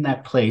leaders in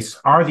that place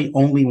are the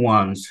only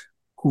ones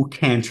who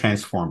can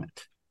transform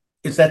it.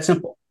 It's that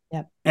simple.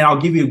 Yep. And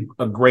I'll give you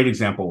a great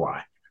example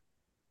why.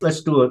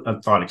 Let's do a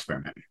thought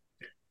experiment.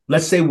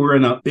 Let's say we're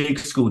in a big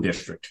school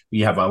district.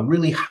 You have a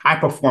really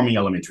high-performing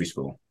elementary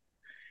school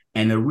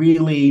and a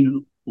really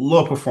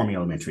low-performing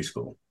elementary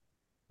school,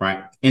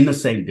 right, in the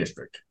same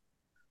district.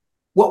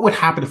 What would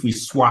happen if we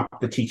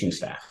swapped the teaching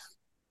staff?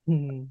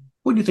 Hmm.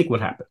 What do you think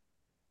would happen?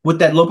 Would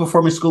that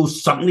low-performing school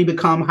suddenly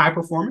become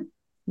high-performing?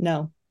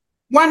 No.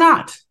 Why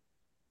not?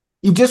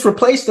 You just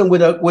replaced them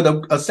with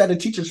a set of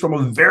teachers from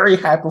a very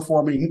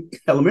high-performing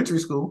elementary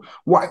school.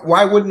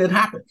 Why wouldn't it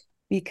happen?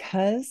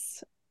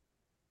 Because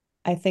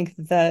I think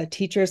the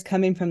teachers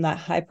coming from that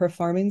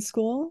high-performing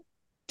school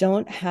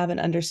don't have an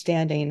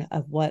understanding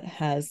of what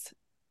has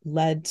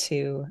led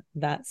to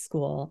that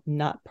school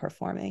not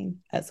performing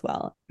as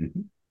well.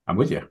 Mm-hmm. I'm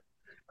with you.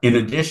 In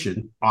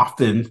addition,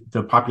 often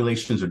the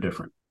populations are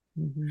different.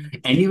 Mm-hmm.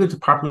 And even if the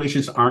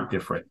populations aren't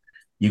different,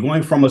 you're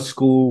going from a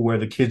school where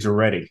the kids are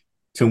ready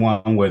to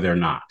one where they're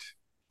not.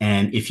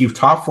 And if you've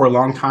taught for a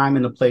long time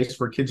in a place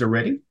where kids are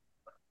ready,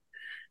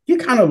 you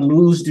kind of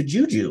lose the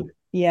juju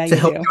to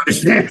help you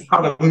understand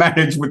how to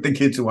manage with the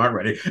kids who aren't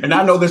ready. And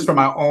I know this from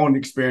my own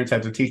experience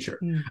as a teacher.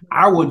 Mm-hmm.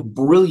 I was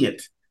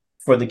brilliant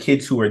for the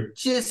kids who are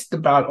just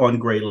about on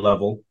grade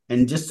level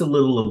and just a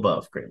little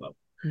above grade level.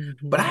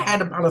 Mm-hmm. But I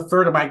had about a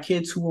third of my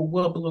kids who were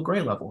well below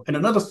grade level and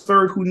another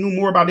third who knew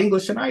more about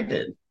English than I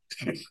did.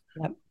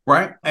 Yep.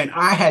 Right. And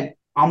I had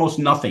almost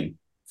nothing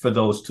for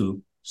those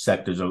two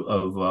sectors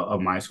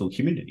of my school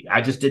community.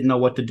 I just didn't know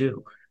what to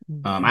do.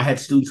 Mm-hmm. I had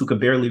students who could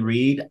barely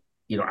read.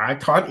 I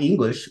taught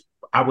English.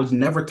 I was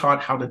never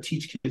taught how to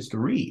teach kids to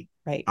read.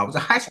 Right. I was a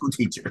high school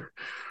teacher.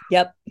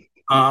 Yep.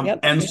 Yep.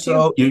 And Me too.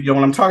 so you know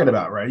what I'm talking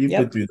about, right? You've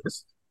been Yep. through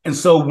this. And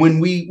so when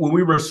we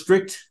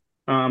restrict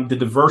the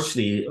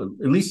diversity,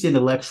 at least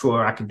intellectual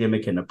or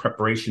academic and the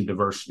preparation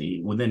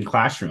diversity within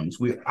classrooms,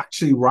 we're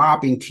actually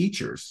robbing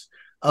teachers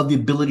of the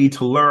ability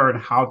to learn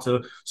how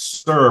to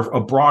serve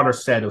a broader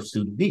set of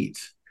student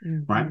needs,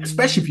 right?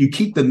 Especially if you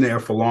keep them there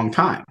for long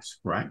times,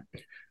 right?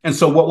 And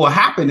so what will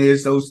happen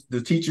is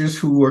the teachers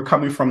who are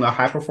coming from the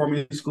high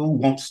performing school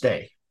won't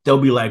stay. They'll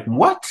be like,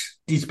 what?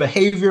 These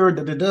behavior,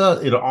 da, da,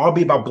 da. It'll all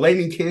be about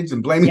blaming kids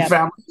and blaming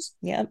families.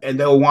 Yep. And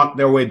they'll want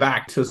their way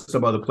back to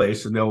some other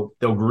place, and they'll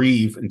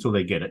grieve until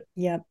they get it.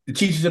 Yep. The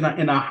teachers in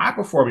a high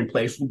performing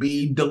place will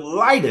be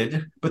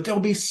delighted, but they'll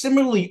be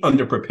similarly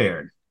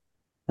underprepared,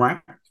 right?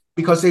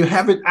 Because they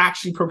haven't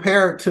actually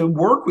prepared to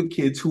work with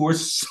kids who are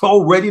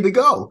so ready to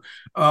go.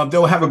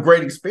 They'll have a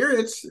great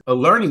experience of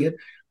learning it,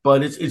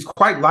 but it's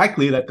quite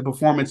likely that the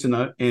performance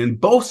in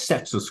both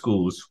sets of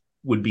schools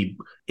would be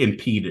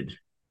impeded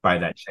by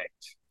that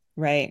change.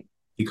 Right.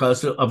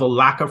 Because of a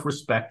lack of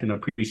respect and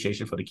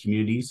appreciation for the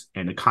communities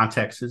and the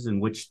contexts in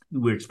which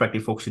we're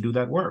expecting folks to do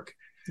that work.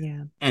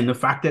 Yeah. And the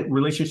fact that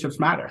relationships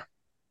matter.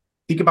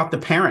 Think about the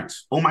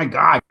parents. Oh my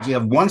God, you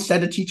have one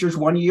set of teachers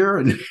one year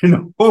and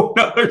a whole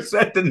other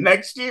set the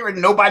next year,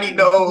 and nobody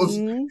knows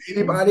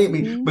anybody. I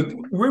mean, but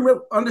we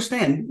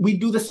understand we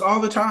do this all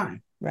the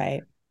time.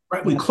 Right.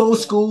 Right. We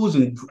close schools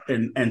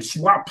and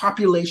swap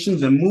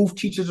populations and move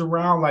teachers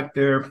around like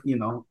they're,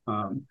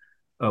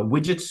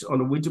 widgets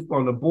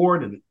on the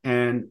board,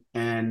 and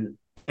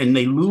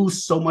they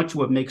lose so much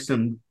what makes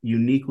them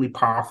uniquely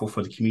powerful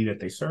for the community that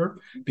they serve,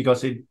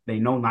 because they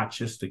know not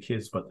just the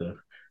kids but the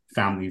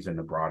families and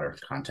the broader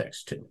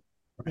context too.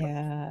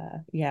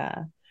 Right?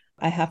 Yeah.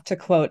 I have to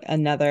quote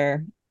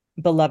another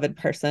beloved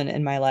person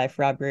in my life,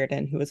 Rob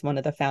Reardon, who was one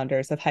of the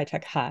founders of High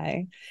Tech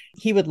High.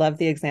 He would love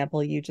the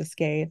example you just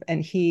gave,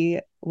 and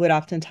he would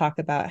often talk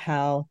about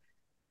how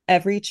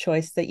every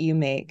choice that you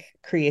make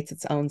creates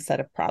its own set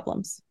of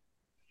problems.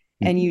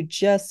 And you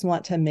just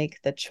want to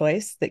make the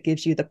choice that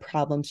gives you the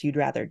problems you'd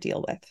rather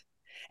deal with.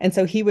 And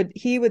so he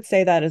would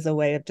say that as a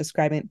way of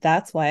describing,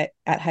 that's why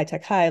at High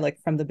Tech High, like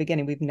from the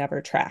beginning, we've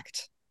never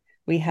tracked.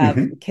 We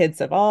have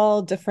kids of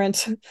all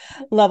different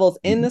levels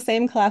in the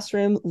same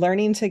classroom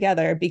learning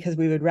together, because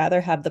we would rather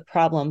have the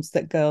problems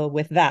that go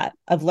with that,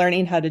 of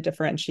learning how to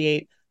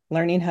differentiate,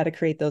 learning how to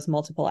create those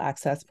multiple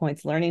access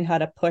points, learning how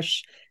to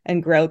push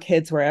and grow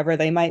kids wherever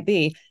they might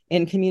be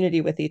in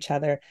community with each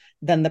other,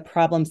 than the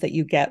problems that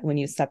you get when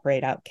you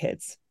separate out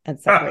kids and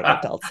separate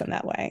adults in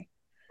that way.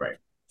 Right.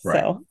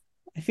 So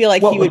I feel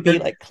like he would be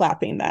like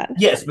clapping that.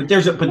 Yes, but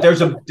there's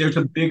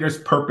a bigger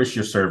purpose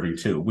you're serving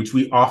too, which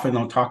we often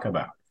don't talk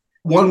about.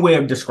 One way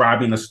of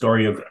describing the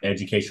story of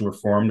education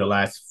reform the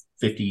last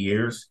 50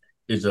 years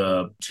is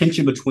a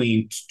tension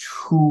between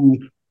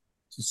two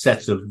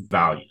sets of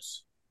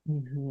values.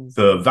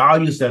 The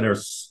values that are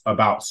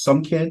about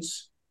some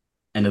kids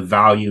and the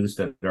values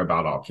that are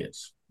about all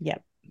kids.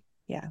 Yep.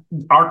 Yeah.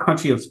 Our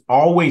country has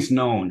always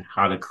known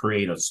how to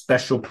create a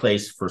special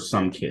place for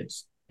some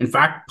kids. In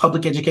fact,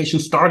 public education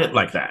started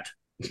like that,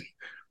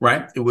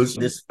 right? It was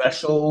this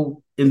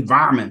special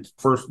environment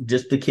for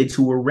just the kids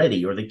who were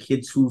ready, or the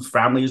kids whose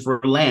families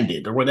were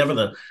landed, or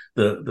whatever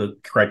the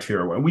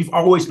criteria were. We've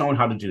always known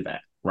how to do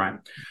that, right?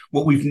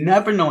 What we've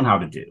never known how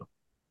to do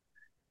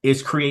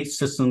is create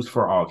systems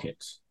for all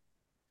kids.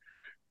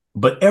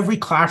 But every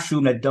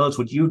classroom that does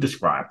what you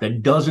described,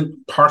 that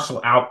doesn't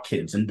parcel out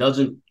kids and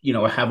doesn't,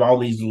 have all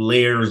these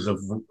layers of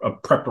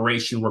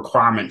preparation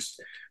requirements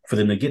for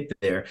them to get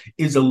there,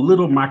 is a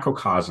little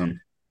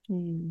microcosm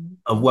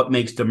of what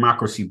makes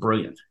democracy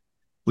brilliant,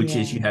 which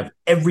is you have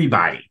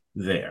everybody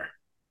there,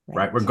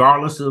 right?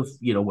 Regardless of,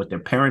 what their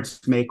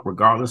parents make,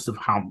 regardless of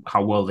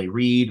how well they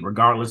read,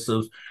 regardless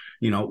of,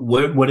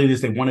 what it is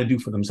they want to do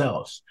for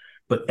themselves.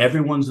 But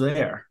everyone's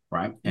there,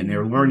 right? And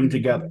they're learning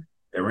together.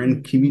 They're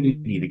in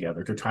community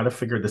together to try to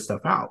figure this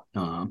stuff out.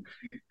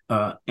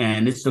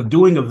 And it's the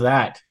doing of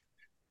that.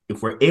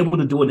 If we're able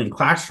to do it in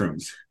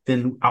classrooms,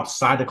 then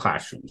outside the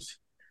classrooms,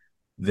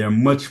 they're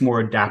much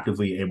more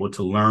adaptively able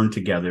to learn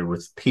together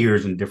with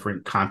peers in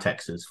different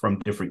contexts from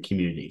different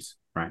communities,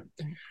 right?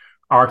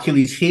 Our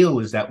Achilles heel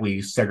is that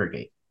we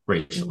segregate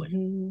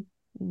racially.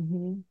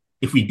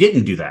 If we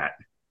didn't do that,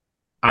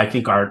 I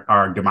think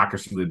our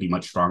democracy would be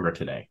much stronger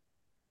today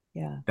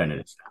than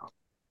it is now.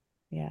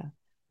 Yeah.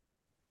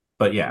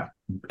 But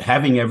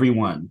having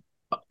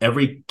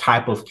every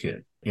type of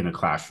kid in a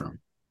classroom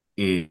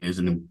is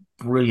a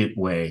brilliant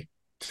way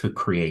to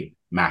create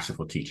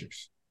masterful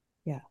teachers.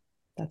 Yeah,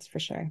 that's for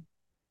sure.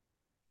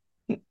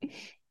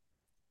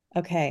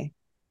 Okay.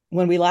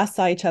 When we last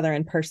saw each other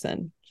in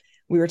person,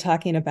 we were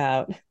talking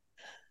about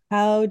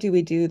how do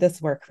we do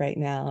this work right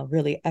now,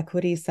 really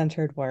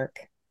equity-centered work,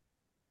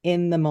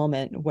 in the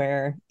moment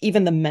where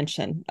even the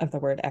mention of the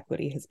word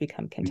equity has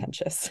become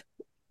contentious.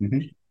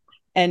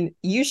 And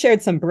you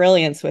shared some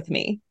brilliance with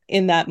me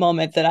in that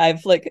moment that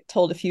I've like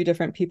told a few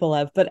different people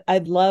of, but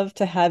I'd love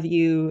to have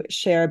you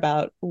share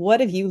about what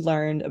have you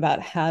learned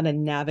about how to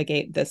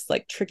navigate this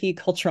like tricky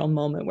cultural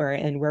moment we're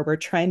in, where we're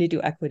trying to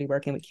do equity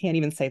work and we can't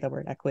even say the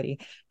word equity.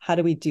 How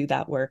do we do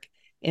that work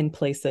in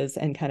places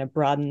and kind of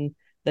broaden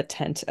the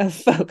tent of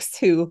folks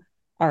who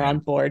are on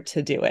board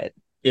to do it?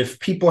 If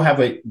people have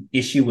an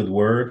issue with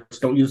words,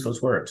 don't use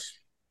those words.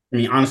 I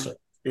mean, honestly,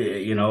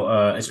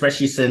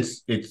 especially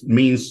since it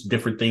means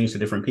different things to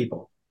different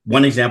people.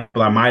 One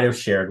example I might have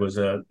shared was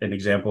an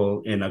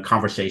example in a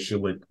conversation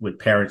with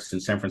parents in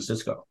San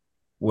Francisco,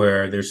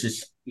 where there's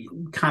this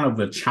kind of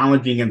a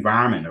challenging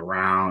environment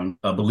around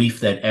a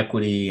belief that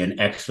equity and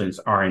excellence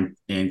are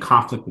in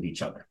conflict with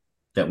each other,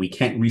 that we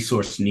can't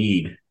resource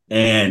need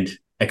and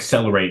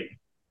accelerate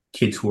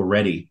kids who are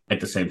ready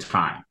at the same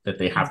time, that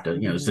they have to,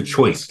 it's a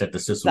choice that the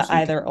system. The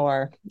either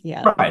or,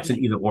 yeah. Right, it's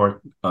an either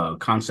or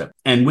concept.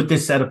 And with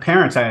this set of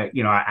parents, I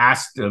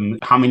asked them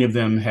how many of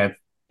them have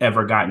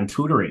ever gotten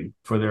tutoring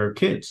for their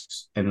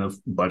kids, and a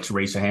bunch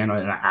raised their hand.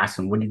 And I asked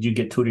them, what did you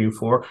get tutoring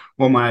for?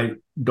 Well, my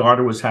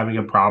daughter was having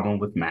a problem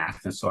with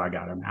math, and so I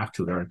got a math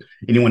tutor.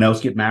 Anyone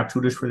else get math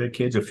tutors for their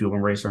kids? A few of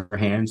them raised their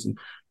hands,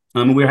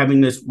 and we were having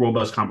this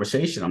robust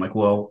conversation. I'm like,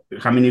 well,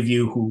 how many of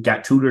you who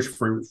got tutors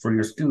for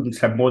your students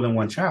have more than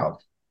one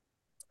child?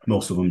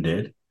 Most of them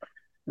did.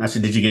 And I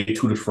said, did you get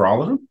tutors for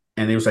all of them?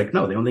 And they was like,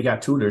 no, they only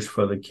got tutors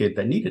for the kid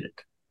that needed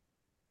it.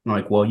 I'm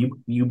like, well,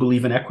 you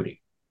believe in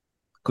equity,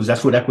 because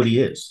that's what equity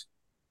is.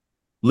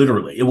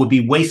 Literally, it would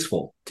be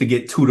wasteful to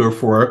get tutor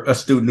for a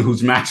student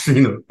who's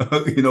mastering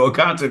a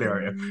content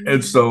area.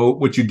 And so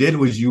what you did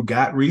was you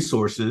got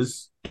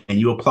resources and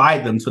you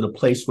applied them to the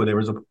place where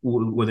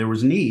there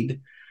was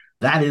need.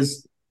 That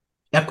is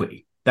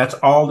equity. That's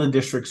all the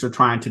districts are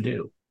trying to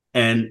do.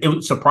 And it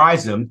would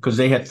surprise them because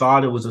they had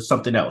thought it was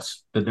something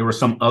else, that there was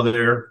some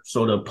other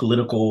sort of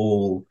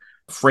political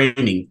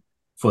framing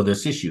for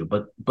this issue.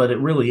 But it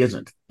really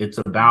isn't. It's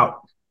about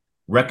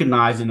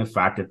recognizing the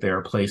fact that there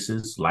are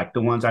places like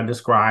the ones I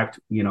described,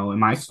 in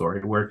my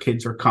story, where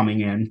kids are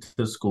coming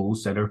into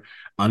schools that are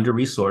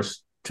under-resourced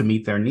to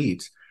meet their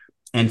needs,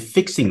 and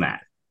fixing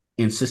that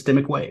in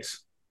systemic ways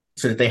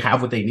so that they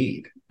have what they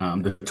need.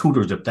 The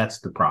tutors, if that's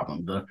the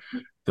problem,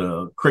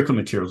 the curriculum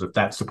materials, if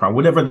that's the problem,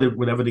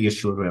 whatever the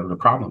issue, whatever the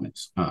problem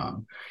is.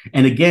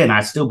 And again,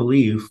 I still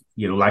believe,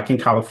 like in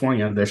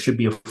California, there should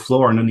be a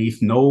floor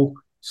underneath no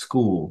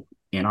school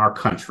in our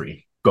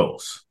country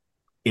goes.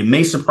 It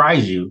may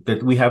surprise you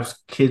that we have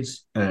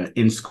kids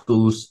in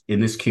schools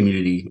in this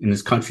community, in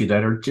this country,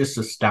 that are just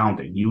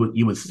astounding.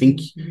 You would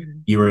think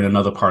you were in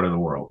another part of the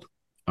world,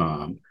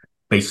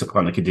 based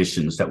upon the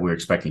conditions that we're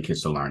expecting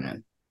kids to learn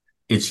in.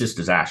 It's just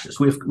disastrous.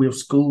 We have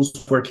schools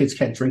where kids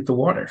can't drink the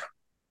water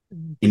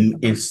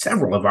in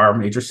several of our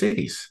major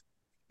cities.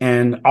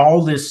 And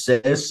all this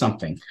says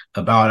something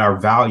about our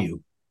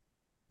value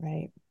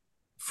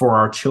for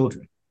our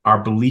children,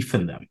 our belief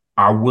in them,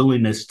 our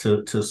willingness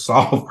to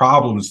solve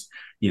problems,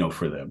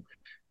 for them.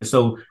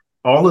 So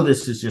all of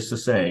this is just to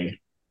say,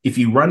 if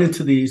you run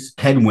into these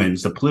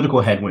headwinds, the political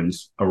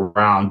headwinds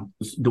around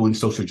doing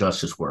social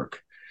justice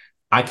work,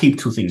 I keep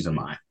two things in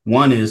mind.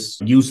 One is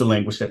use the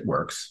language that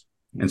works.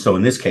 And so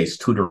in this case,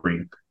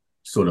 tutoring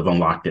sort of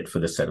unlocked it for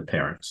this set of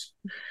parents.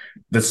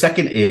 The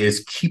second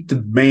is keep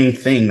the main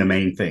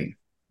thing,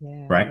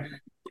 right?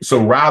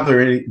 So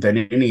rather than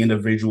any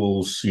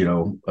individual's,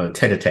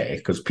 tete-a-tete,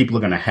 because people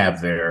are going to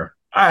have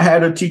I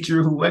had a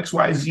teacher who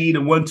XYZ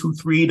and 1, 2,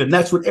 3, and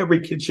that's what every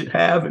kid should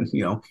have. And,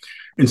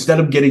 instead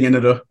of getting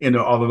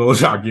into all of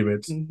those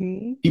arguments,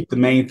 keep the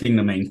main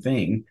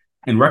thing,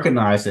 and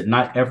recognize that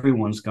not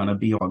everyone's going to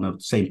be on the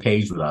same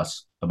page with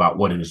us about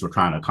what it is we're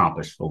trying to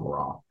accomplish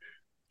overall.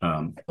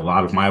 A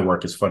lot of my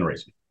work is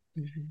fundraising.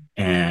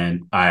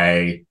 And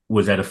I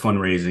was at a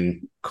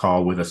fundraising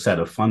call with a set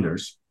of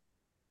funders.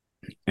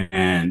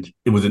 And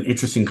it was an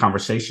interesting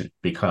conversation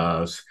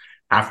because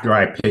after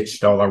I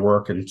pitched all our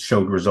work and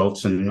showed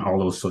results and all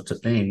those sorts of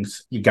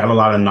things, you got a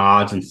lot of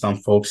nods and some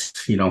folks,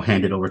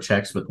 handed over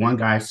checks. But one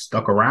guy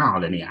stuck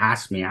around and he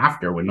asked me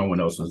after when no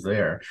one else was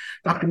there,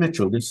 Dr.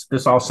 Mitchell,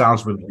 this all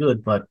sounds really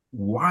good, but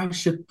why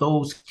should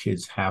those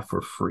kids have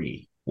for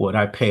free what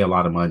I pay a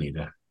lot of money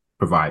to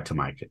provide to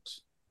my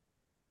kids?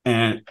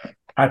 And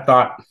I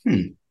thought,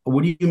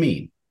 what do you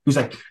mean? He was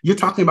like, you're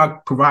talking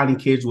about providing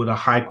kids with a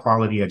high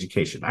quality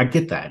education. I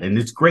get that. And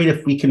it's great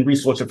if we can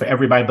resource it for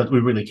everybody, but we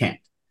really can't.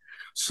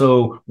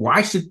 So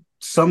why should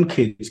some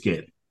kids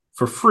get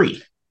for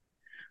free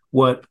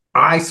what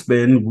I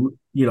spend,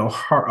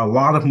 a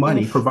lot of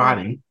money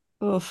providing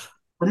for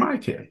my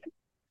kid?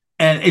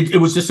 And it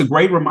was just a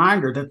great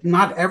reminder that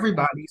not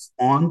everybody's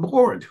on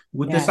board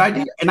with this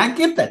idea. And I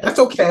get that. That's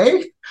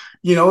okay.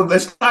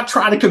 Let's not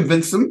try to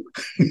convince them,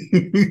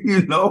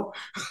 and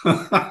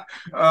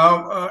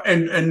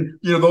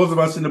those of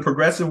us in the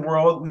progressive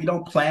world, we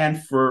don't plan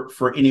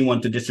for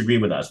anyone to disagree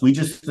with us. We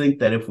just think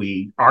that if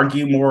we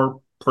argue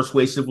more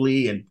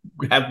persuasively and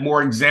have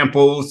more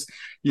examples,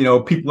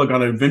 people are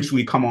going to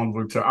eventually come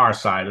over to our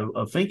side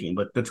of thinking.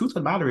 But the truth of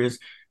the matter is,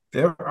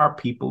 There are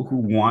people who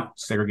want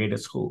segregated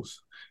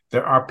schools.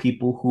 There are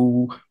people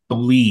who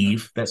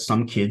believe that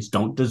some kids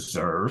don't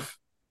deserve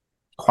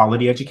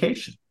quality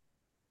education,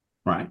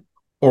 right?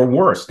 Or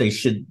worse, they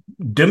should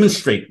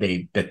demonstrate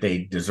that they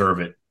deserve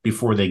it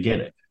before they get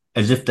it,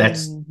 as if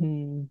that's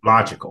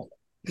logical,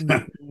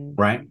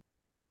 right?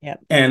 Yep.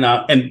 And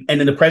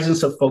in the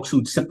presence of folks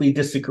who simply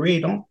disagree,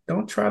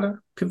 don't try to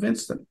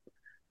convince them.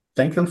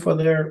 Thank them for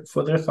their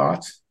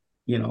thoughts,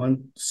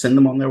 and send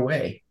them on their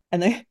way.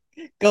 And then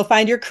go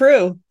find your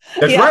crew.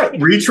 That's right.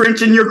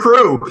 Retrench in your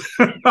crew.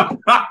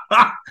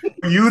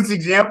 Use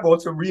example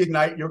to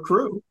reignite your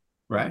crew.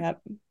 Right.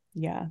 Yep.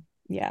 Yeah.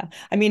 Yeah.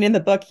 I mean, in the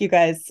book, you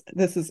guys,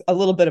 this is a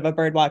little bit of a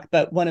bird walk,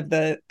 but one of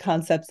the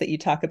concepts that you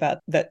talk about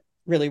that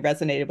really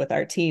resonated with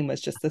our team was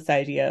just this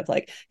idea of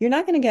like, you're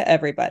not going to get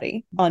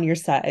everybody on your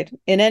side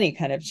in any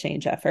kind of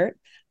change effort,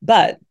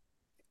 but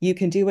you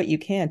can do what you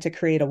can to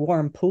create a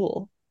warm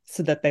pool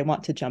so that they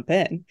want to jump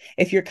in.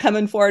 If you're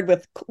coming forward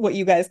with what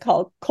you guys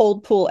call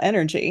cold pool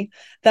energy,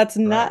 that's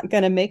not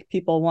going to make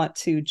people want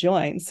to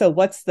join. So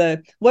what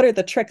are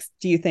the tricks,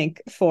 do you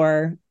think,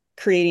 for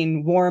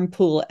creating warm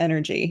pool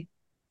energy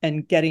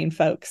and getting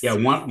folks? Yeah,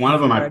 one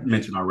of them I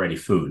mentioned already,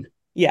 food.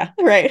 Yeah,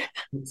 right.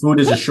 Food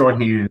is a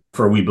shorthand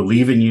for we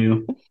believe in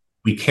you,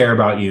 we care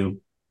about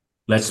you,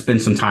 let's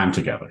spend some time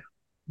together.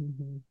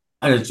 Mm-hmm.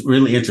 And it's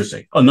really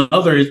interesting.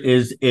 Another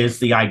is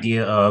the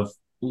idea of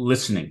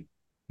listening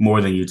more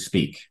than you'd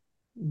speak.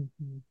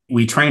 Mm-hmm.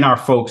 We train our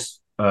folks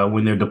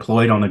when they're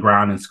deployed on the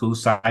ground in school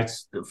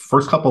sites. The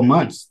first couple of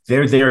months,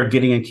 they're there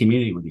getting in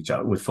community with each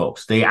other, with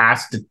folks. They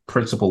ask the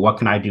principal, what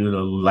can I do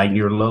to lighten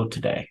your load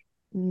today?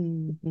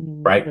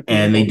 Mm-hmm. Right.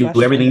 And they do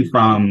everything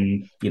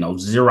from,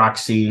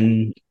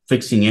 Xeroxing,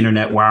 fixing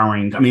internet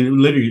wiring. I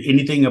mean, literally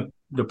anything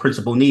the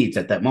principal needs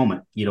at that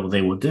moment,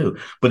 they will do.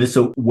 But it's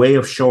a way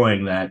of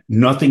showing that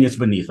nothing is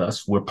beneath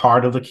us. We're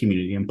part of the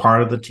community and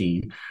part of the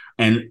team.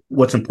 And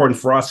what's important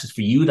for us is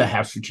for you to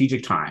have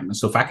strategic time. And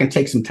so if I can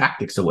take some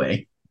tactics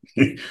away,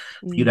 for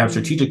you to have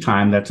strategic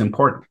time, that's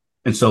important.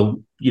 And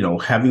so,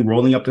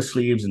 rolling up the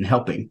sleeves and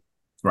helping,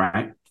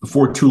 right?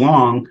 Before too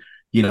long,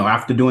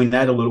 after doing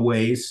that a little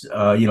ways,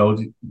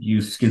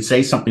 you can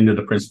say something to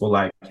the principal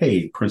like,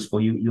 hey,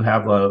 principal, you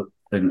have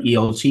an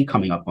ELT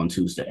coming up on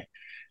Tuesday.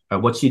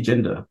 What's the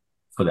agenda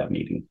for that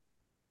meeting?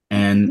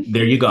 And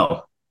there you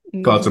go.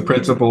 Because the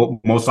principal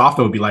most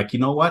often would be like, you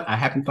know what? I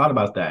haven't thought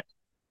about that.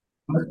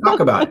 Let's talk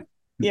about it.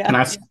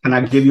 Yeah. Can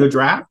I give you a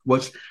draft?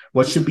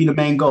 What should be the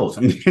main goals?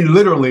 I mean,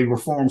 literally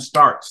reform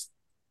starts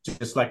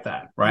just like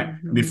that, right?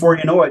 Mm-hmm. Before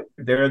you know it,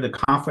 they're the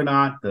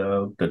confidant,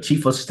 the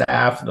chief of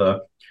staff,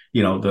 the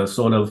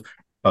sort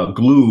of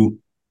glue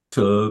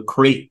to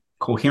create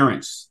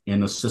coherence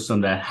in a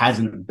system that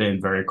hasn't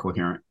been very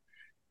coherent.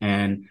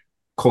 And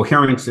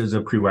coherence is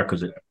a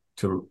prerequisite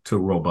to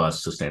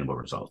robust, sustainable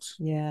results.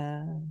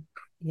 Yeah.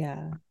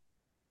 Yeah.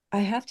 I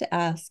have to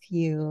ask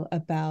you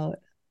about,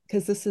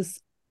 because this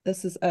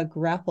is a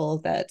grapple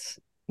that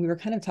we were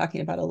kind of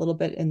talking about a little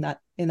bit in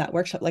that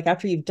workshop. Like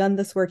after you've done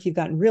this work, you've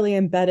gotten really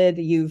embedded,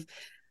 you've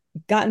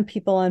gotten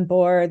people on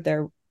board,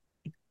 they're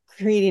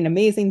creating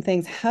amazing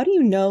things. How do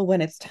you know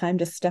when it's time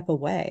to step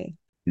away?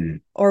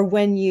 Or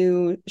when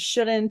you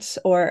shouldn't?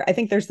 Or I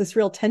think there's this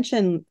real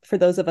tension for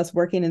those of us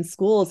working in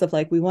schools of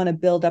like, we want to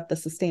build up the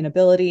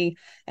sustainability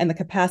and the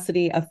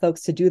capacity of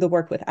folks to do the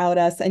work without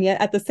us. And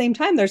yet at the same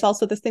time, there's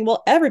also this thing,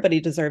 well,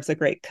 everybody deserves a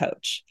great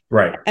coach.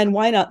 Right. And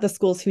why not the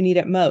schools who need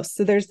it most?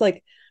 So there's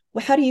like,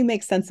 how do you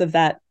make sense of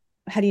that?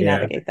 How do you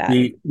navigate that?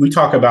 We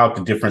talk about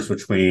the difference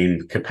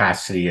between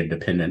capacity and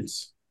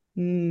dependence,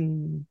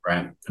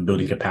 right?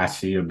 Building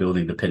capacity or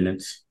building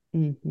dependence.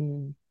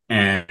 Mm-hmm.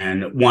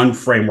 And one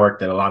framework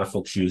that a lot of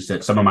folks use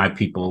that some of my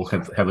people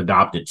have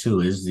adopted too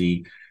is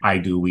the I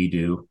do, we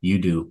do, you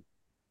do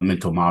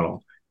mental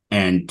model.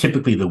 And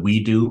typically the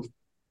we do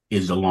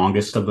is the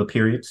longest of the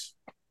periods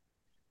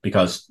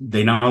because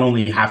they not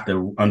only have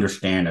to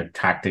understand a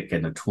tactic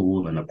and a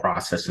tool and the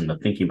process and the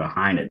thinking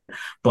behind it,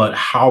 but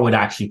how it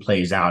actually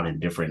plays out in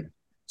different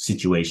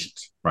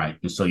situations, right?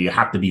 And so you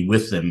have to be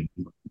with them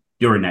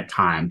during that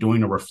time,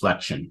 doing a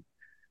reflection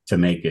to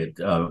make it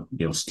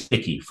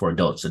sticky for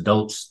adults.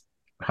 Adults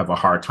have a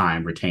hard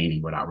time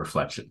retaining without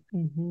reflection.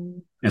 Mm-hmm.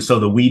 And so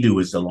the we do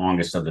is the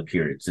longest of the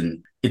periods.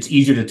 And it's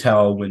easier to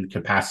tell when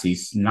capacity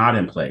is not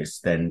in place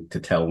than to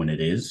tell when it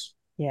is.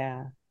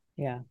 Yeah.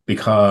 Yeah.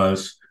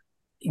 Because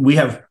we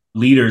have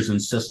leaders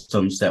and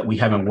systems that we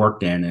haven't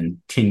worked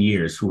in 10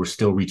 years who are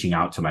still reaching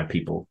out to my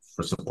people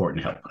for support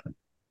and help.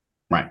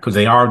 Right. Because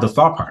they are the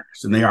thought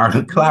partners and they are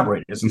the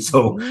collaborators. And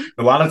so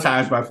a lot of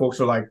times my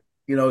folks are like,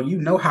 you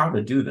know how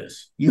to do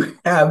this. You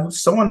have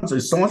is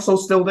so-and-so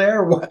still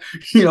there? What,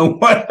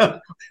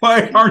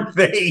 why aren't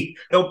they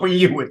helping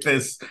you with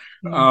this?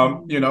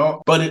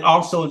 But it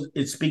also,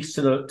 it speaks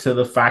to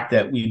the fact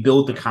that we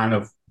build the kind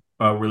of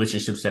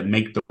relationships that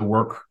make the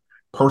work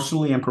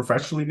personally and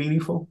professionally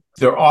meaningful.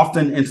 There are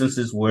often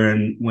instances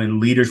when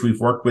leaders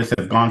we've worked with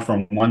have gone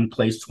from one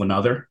place to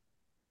another.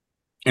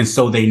 And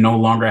so they no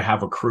longer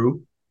have a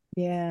crew.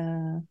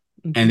 Yeah.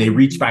 Mm-hmm. And they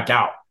reach back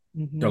out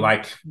They're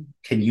like,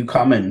 can you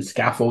come and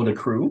scaffold a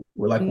crew?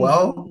 We're like,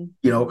 well,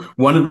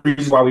 Mm-hmm. one of the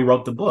reasons why we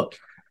wrote the book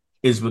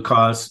is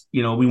because,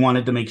 we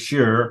wanted to make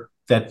sure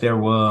that there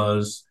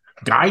was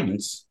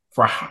guidance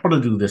for how to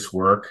do this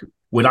work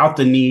without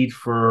the need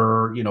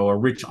for, a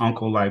rich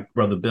uncle like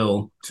Brother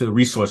Bill to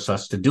resource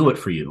us to do it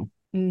for you.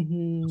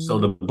 Mm-hmm. So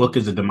the book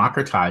is a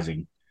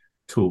democratizing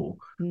tool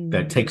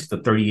that takes the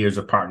 30 years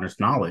of partners'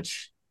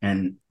 knowledge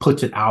and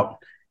puts it out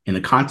in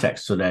the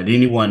context so that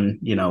anyone,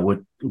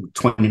 with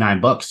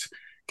 $29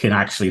 can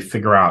actually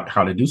figure out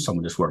how to do some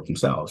of this work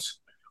themselves.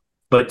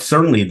 But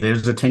certainly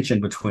there's a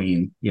tension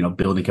between,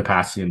 building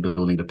capacity and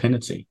building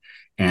dependency.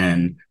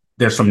 And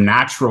there's some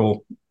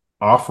natural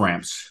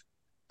off-ramps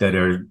that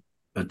are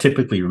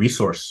typically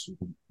resource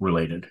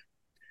related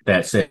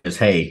that says,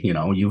 hey,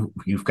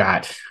 you've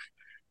got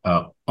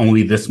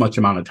only this much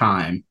amount of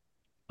time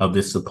of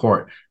this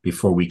support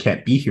before we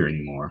can't be here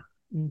anymore.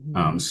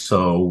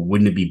 So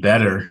wouldn't it be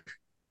better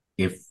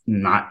if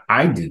not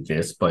I did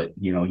this, but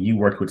you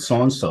worked with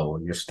so-and-so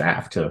and your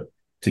staff to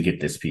get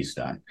this piece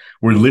done?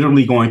 We're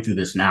literally going through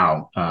this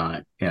now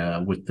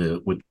with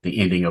the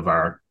ending of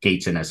our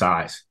Gates and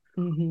SIs.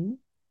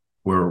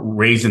 We're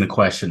raising the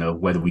question of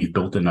whether we've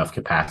built enough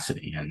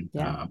capacity, and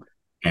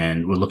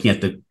we're looking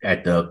at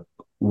the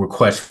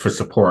request for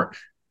support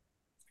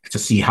to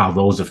see how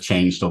those have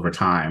changed over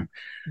time.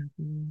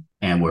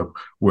 And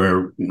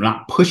we're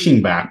not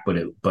pushing back, but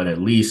at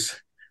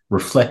least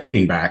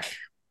reflecting back,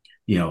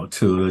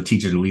 to the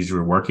teachers and leaders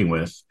we're working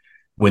with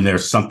when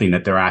there's something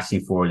that they're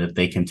asking for that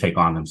they can take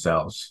on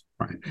themselves.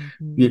 Right?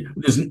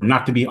 It's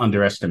not to be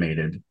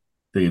underestimated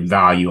the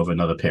value of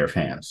another pair of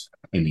hands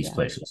in these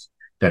places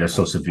that are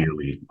so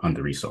severely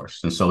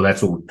under-resourced. And so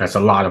that's a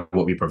lot of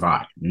what we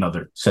provide.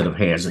 Another set of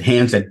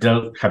hands that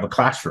don't have a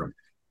classroom.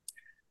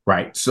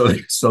 Right.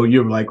 So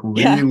you're like,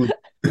 really,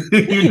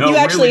 you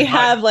actually really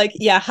have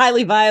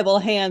highly viable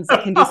hands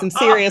that can do some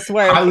serious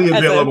work. Highly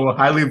available,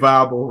 highly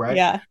viable. Right.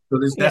 Yeah. So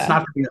that's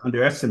not to be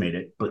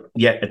underestimated, but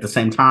yet at the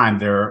same time,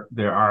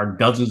 there are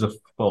dozens of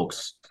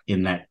folks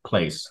in that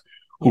place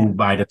who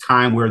by the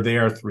time we're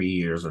there 3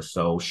 years or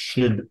so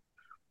should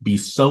be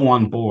so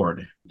on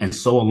board and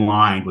so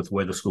aligned with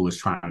where the school is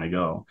trying to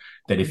go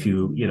that if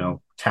you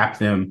tap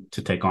them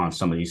to take on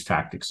some of these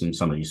tactics and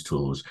some of these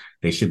tools,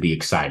 they should be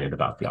excited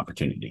about the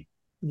opportunity.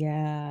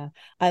 Yeah.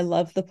 I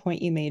love the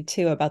point you made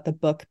too about the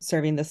book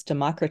serving this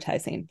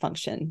democratizing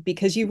function,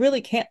 because you really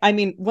can't,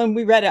 when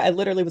we read it, I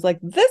literally was like,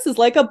 this is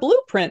like a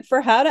blueprint for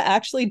how to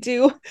actually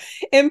do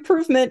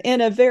improvement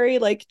in a very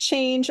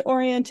change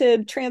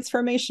oriented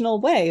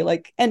transformational way.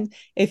 And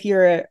if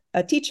you're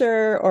a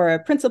teacher or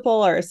a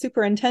principal or a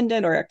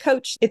superintendent or a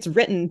coach, it's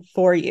written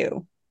for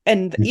you.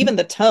 And even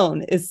the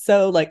tone is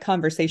so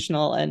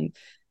conversational, and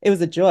it was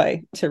a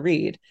joy to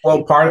read.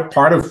 Well,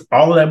 part of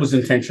all of that was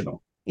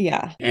intentional.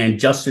 Yeah. And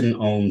Justin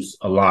owns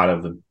a lot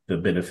of the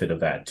benefit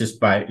of that just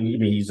by,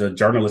 he's a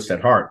journalist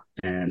at heart.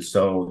 And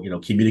so,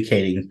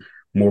 communicating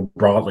more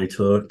broadly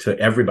to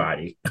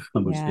everybody,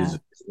 which is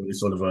really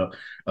sort of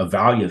a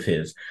value of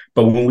his.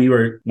 But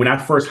when I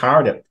first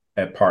hired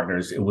at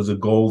Partners, it was a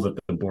goal that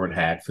the board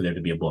had for there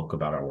to be a book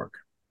about our work.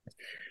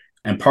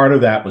 And part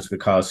of that was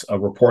because a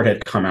report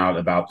had come out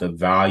about the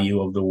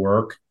value of the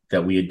work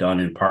that we had done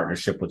in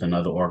partnership with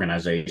another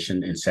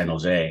organization in San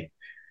Jose.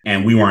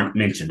 And we weren't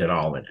mentioned at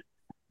all in it.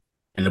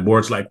 And the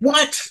board's like,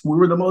 what? We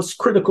were the most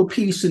critical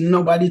piece and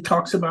nobody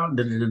talks about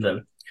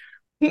it.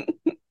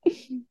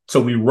 So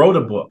we wrote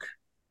a book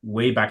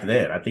way back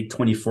then. I think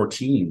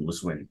 2015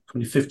 was when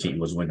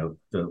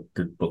the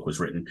book was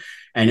written.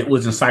 And it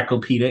was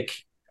encyclopedic.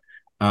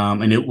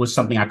 And it was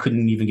something I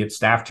couldn't even get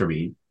staff to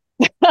read.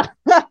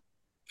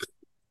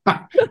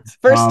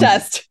 First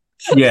test.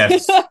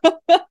 Yes.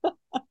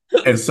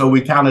 And so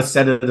we kind of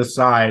set it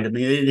aside.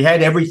 It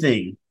had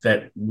everything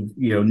that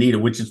needed,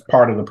 which is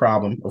part of the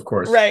problem, of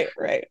course. Right.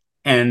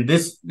 And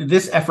this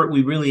effort,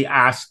 we really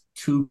asked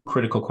two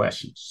critical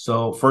questions.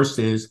 So first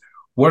is,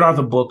 what are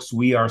the books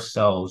we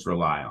ourselves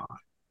rely on?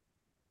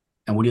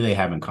 And what do they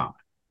have in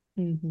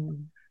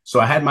common? So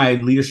I had my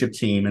leadership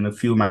team and a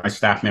few of my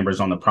staff members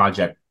on the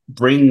project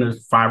bring the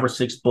 5 or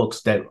 6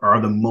 books that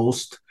are the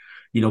most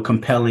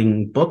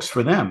compelling books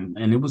for them.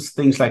 And it was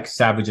things like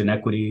Savage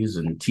Inequities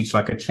and Teach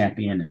Like a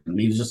Champion. And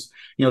these just,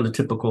 the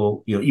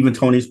typical, even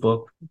Tony's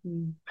book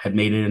had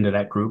made it into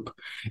that group.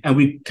 And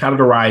we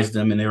categorized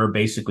them, and there were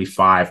basically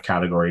 5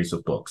 categories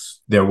of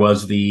books. There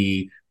was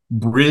the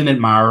brilliant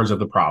admirers of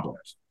the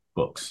problems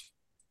books,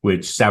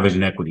 which Savage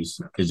Inequities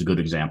is a good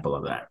example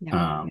of that.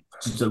 Yeah.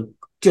 So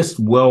just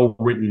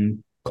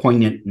well-written,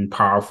 poignant, and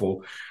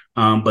powerful,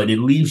 but it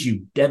leaves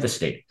you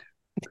devastated.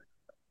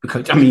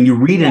 Because you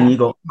read it and you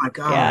go, oh my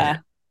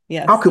God,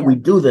 how could we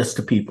do this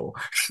to people?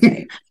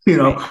 Right.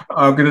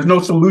 Because there's no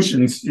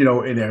solutions,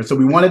 in there. So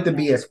we wanted to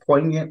be as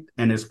poignant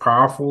and as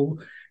powerful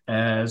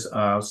as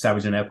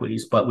Savage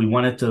Inequities, but we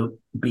wanted to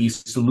be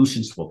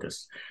solutions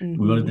focused. We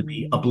wanted to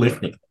be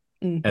uplifting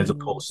as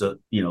opposed to,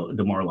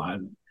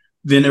 demoralizing.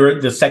 Then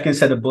the second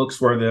set of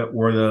books were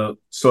the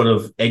sort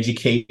of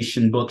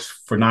education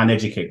books for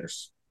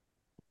non-educators.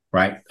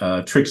 right?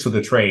 Tricks of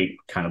the trade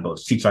kind of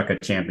books. Teach Like a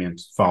Champion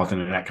falls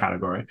into that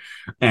category.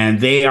 And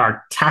they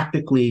are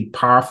tactically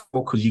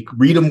powerful because you can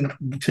read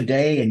them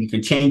today and you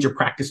can change your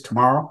practice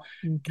tomorrow,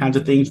 kinds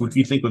of things, which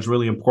we think was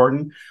really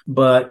important.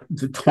 But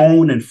the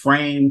tone and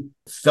frame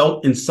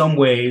felt in some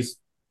ways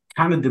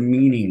kind of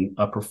demeaning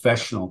a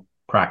professional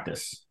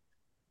practice,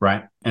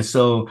 right? And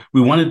so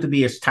we wanted to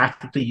be as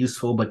tactically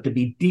useful, but to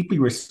be deeply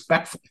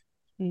respectful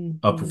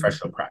of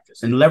professional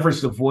practice and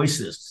leverage the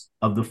voices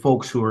of the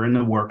folks who are in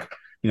the work,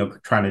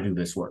 trying to do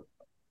this work.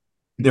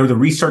 They're the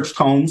research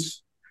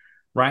tomes,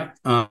 right?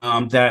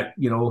 That,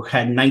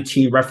 had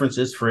 19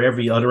 references for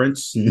every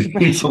utterance.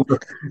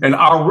 And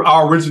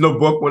our original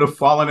book would have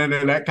fallen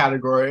into that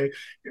category.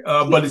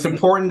 But it's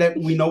important that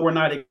we know we're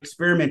not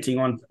experimenting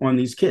on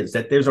these kids,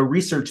 that there's a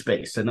research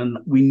base and then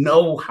we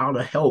know how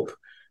to help.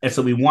 And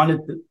so we wanted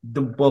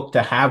the book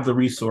to have the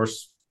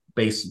resource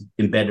base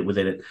embedded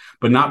within it,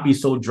 but not be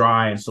so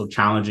dry and so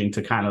challenging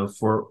to kind of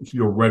for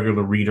your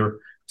regular reader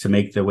to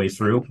make their way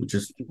through, which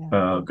is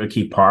a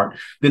key part.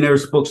 Then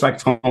there's books like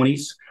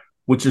Tony's,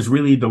 which is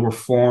really the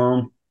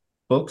reform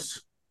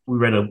books. We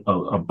read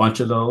a bunch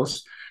of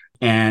those,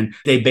 and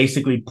they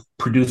basically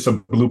produce a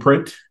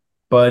blueprint,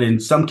 but in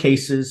some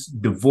cases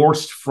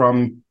divorced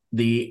from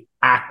the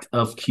act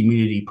of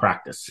community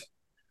practice,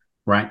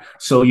 right?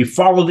 So you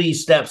follow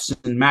these steps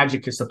and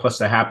magic is supposed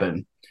to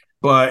happen.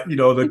 But,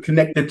 the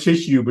connective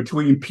tissue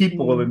between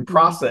people and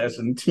process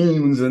and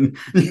teams and,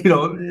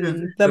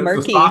 the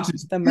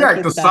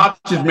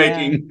sausage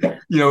making,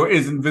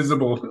 is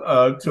invisible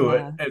to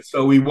it. And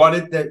so we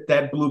wanted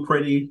that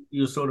blueprinty,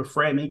 sort of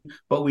framing,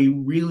 but we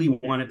really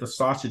wanted the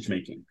sausage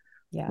making,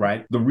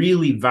 right? The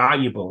really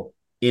valuable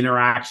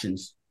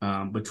interactions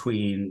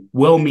between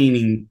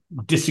well-meaning,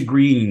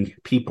 disagreeing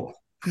people.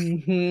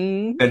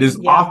 That is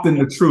often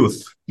the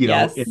truth,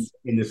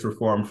 in this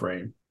reform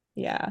frame.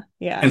 Yeah.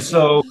 And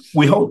so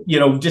we hope,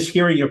 just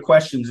hearing your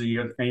questions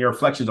and your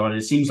reflections on it,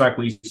 it seems like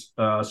we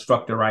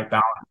struck the right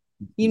balance.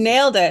 You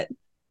nailed it.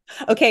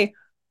 Okay,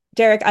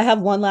 Derek, I have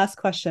one last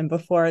question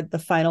before the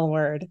final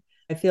word.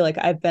 I feel like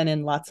I've been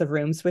in lots of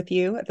rooms with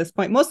you at this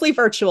point, mostly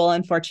virtual,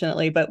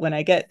 unfortunately, but when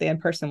I get the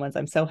in-person ones,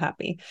 I'm so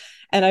happy.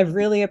 And I've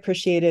really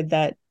appreciated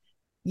that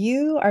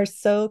you are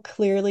so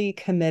clearly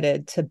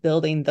committed to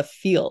building the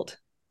field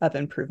of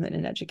improvement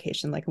in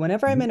education. Like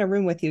whenever I'm in a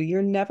room with you,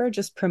 you're never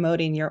just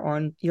promoting your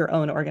own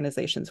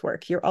organization's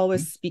work. You're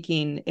always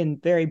speaking in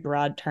very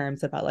broad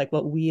terms about like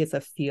what we as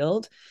a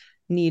field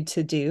need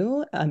to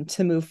do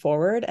to move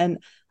forward.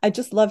 And I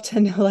just love to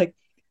know, like,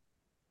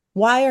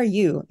 why are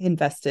you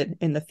invested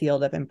in the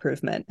field of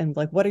improvement? And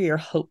like, what are your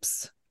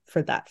hopes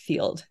for that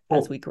field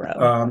as we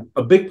grow?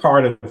 A big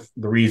part of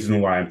the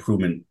reason why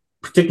improvement,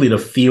 particularly the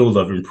field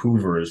of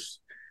improvers,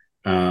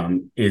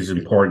 is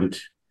important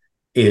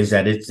is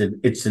that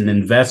it's an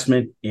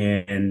investment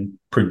in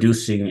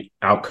producing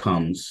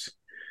outcomes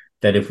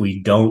that if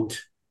we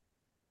don't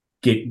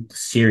get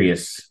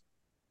serious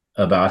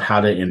about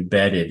how to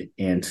embed it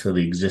into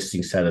the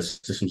existing set of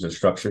systems and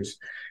structures,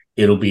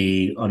 it'll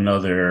be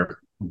another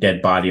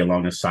dead body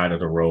along the side of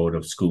the road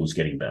of schools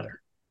getting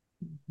better,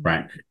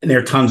 right? And there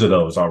are tons of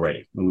those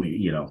already.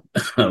 We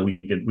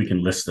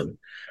can list them.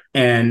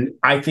 And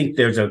I think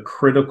there's a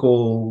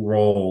critical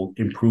role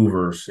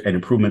improvers and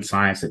improvement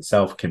science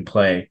itself can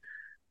play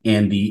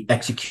in the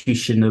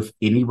execution of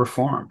any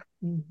reform.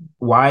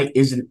 Why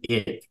isn't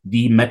it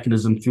the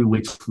mechanism through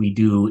which we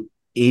do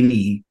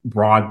any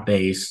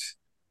broad-based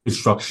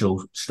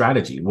instructional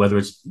strategy, whether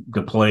it's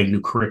deploying new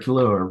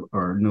curricula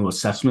or new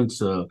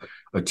assessments or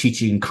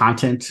teaching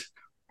content?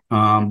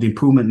 The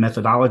improvement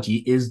methodology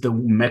is the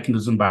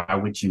mechanism by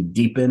which you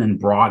deepen and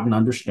broaden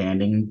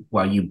understanding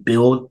while you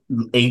build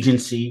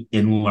agency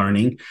in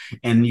learning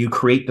and you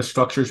create the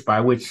structures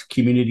by which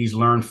communities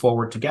learn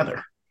forward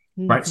together.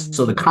 Right.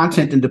 So the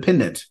content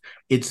independent,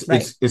 it's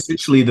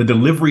essentially the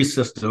delivery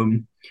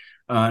system,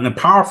 and a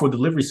powerful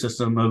delivery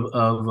system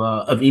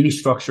of any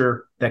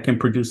structure that can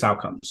produce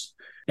outcomes.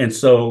 And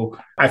so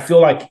I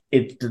feel like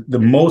it's the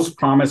most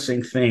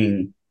promising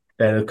thing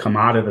that have come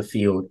out of the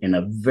field in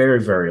a very,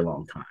 very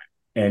long time.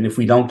 And if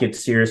we don't get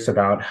serious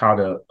about how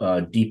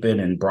to deepen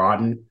and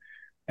broaden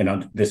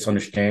this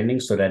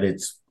understanding so that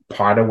it's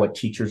part of what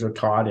teachers are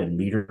taught and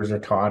leaders are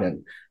taught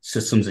and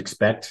systems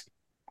expect,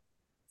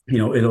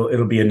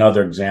 it'll be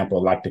another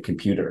example like the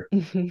computer.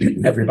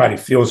 Everybody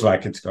feels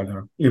like it's going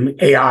to,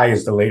 AI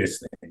is the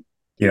latest thing,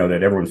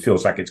 that everyone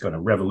feels like it's going to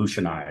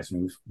revolutionize.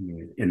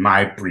 In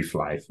my brief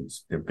life,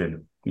 there've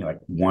been like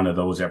one of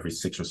those every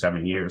 6 or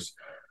 7 years.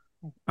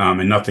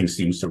 And nothing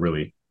seems to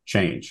really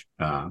change.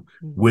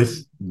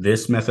 With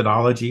this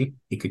methodology,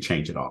 it could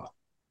change it all.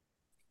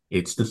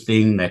 It's the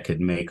thing that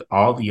could make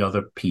all the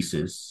other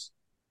pieces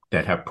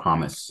that have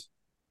promise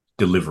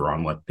deliver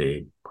on what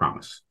they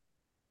promise.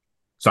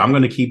 So I'm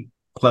going to keep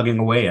plugging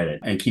away at it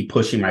and keep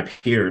pushing my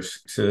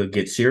peers to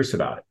get serious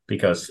about it,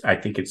 because I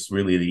think it's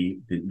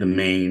really the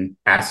main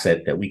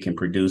asset that we can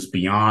produce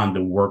beyond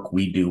the work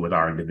we do with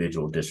our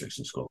individual districts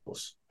and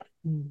schools.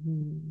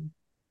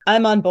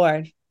 I'm on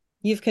board.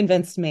 You've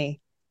convinced me.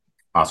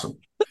 Awesome.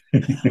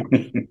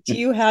 Do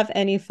you have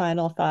any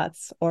final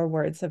thoughts or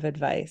words of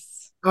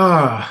advice?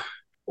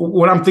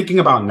 What I'm thinking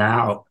about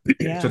now,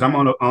 because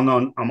Yeah.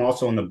 I'm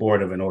also on the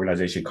board of an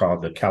organization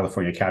called the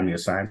California Academy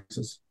of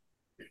Sciences.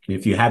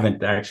 If you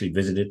haven't actually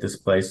visited this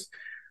place,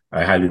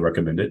 I highly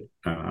recommend it.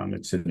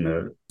 It's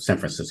in San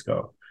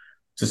Francisco.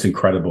 It's this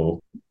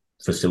incredible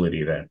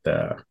facility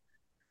that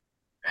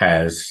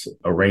has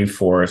a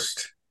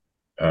rainforest,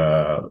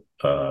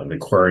 an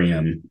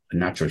aquarium, a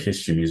natural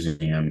history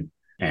museum,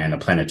 and a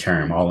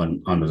planetarium all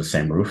under the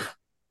same roof.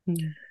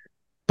 Mm.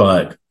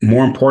 But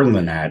more important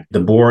than that, the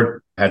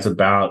board has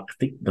about, I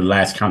think the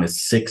last count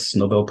is 6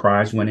 Nobel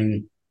Prize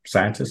winning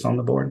scientists on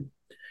the board.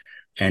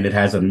 And it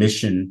has a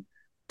mission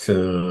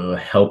to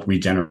help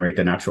regenerate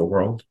the natural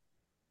world.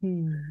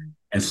 Mm.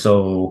 And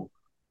so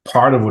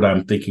part of what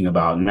I'm thinking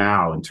about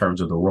now in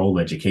terms of the role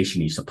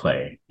education needs to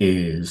play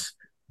is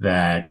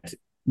that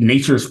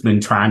nature's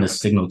been trying to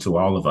signal to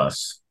all of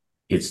us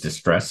its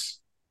distress.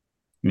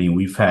 I mean,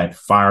 we've had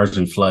fires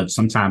and floods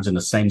sometimes in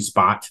the same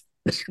spot,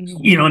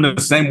 in the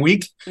same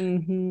week.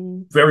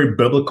 Mm-hmm. Very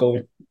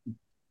biblical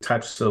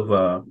types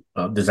of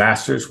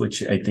disasters,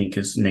 which I think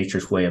is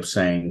nature's way of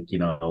saying,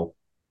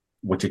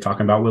 what you're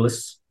talking about,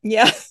 Willis.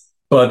 Yeah.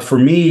 But for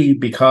me,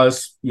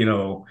 because,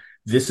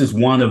 this is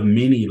one of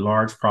many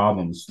large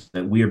problems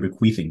that we are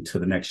bequeathing to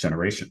the next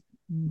generation.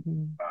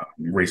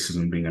 Mm-hmm.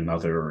 Racism being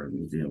another,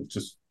 and,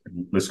 just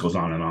list goes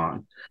on and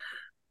on.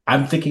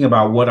 I'm thinking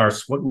about what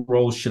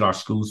roles should our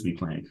schools be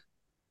playing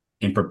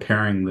in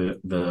preparing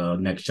the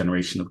next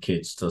generation of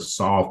kids to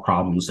solve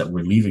problems that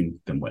we're leaving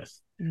them with.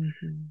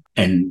 Mm-hmm.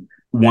 And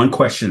one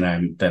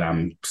question that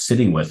I'm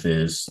sitting with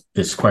is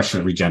this question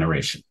of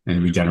regeneration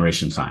and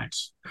regeneration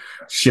science,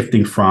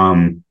 shifting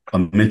from a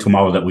mental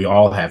model that we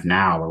all have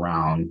now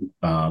around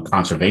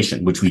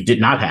conservation, which we did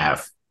not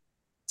have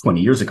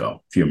 20 years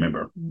ago, if you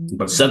remember. Mm-hmm.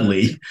 But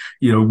suddenly,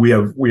 we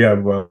have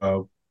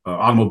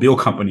automobile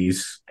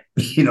companies,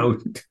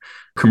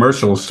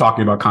 commercials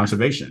talking about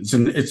conservation.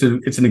 It's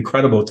an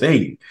incredible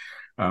thing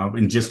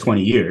in just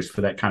 20 years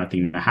for that kind of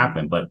thing to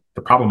happen. But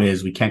the problem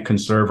is we can't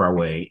conserve our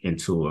way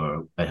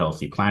into a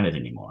healthy planet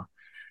anymore.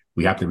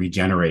 We have to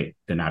regenerate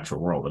the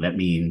natural world. And that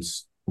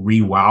means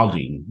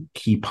rewilding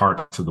key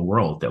parts of the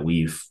world that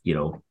we've,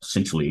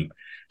 essentially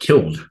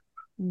killed,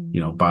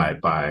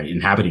 by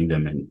inhabiting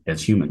them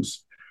as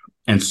humans.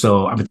 And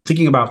so I've been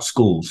thinking about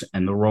schools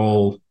and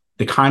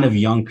the kind of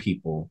young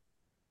people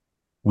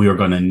we are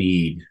going to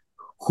need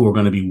who are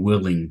going to be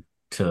willing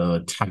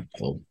to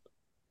tackle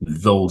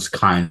those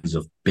kinds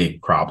of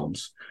big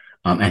problems.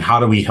 And how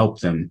do we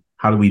help them?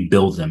 How do we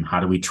build them? How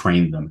do we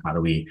train them? How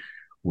do we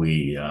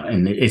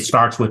and it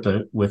starts with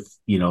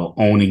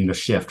owning the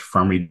shift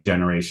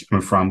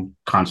from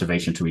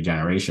conservation to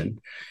regeneration,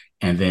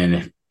 and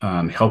then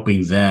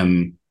helping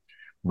them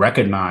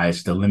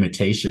recognize the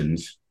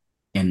limitations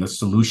and the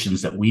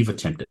solutions that we've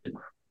attempted,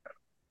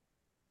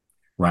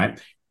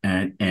 right?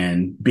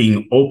 And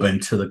being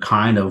open to the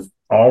kind of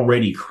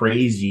already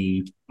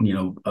crazy,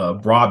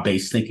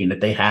 broad-based thinking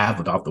that they have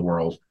about the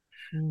world,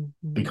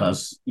 mm-hmm.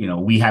 because,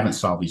 we haven't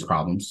solved these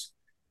problems.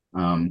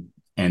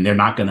 And they're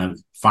not going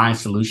to find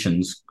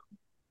solutions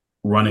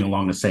running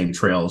along the same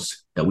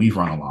trails that we've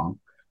run along.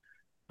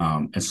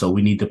 And so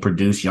we need to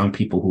produce young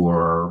people who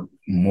are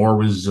more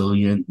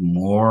resilient,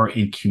 more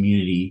in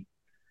community,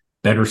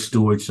 better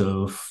stewards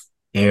of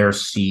air,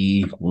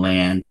 sea,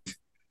 land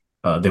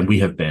than we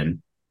have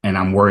been. And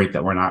I'm worried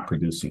that we're not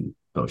producing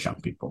those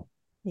young people.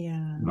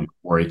 Yeah. I'm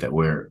worried that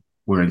we're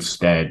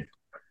instead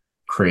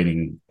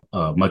creating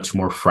a much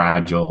more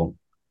fragile,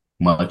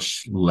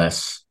 much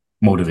less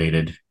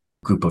motivated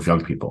group of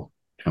young people.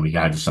 And we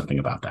got to do something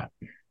about that.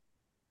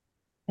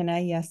 Can I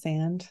yes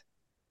and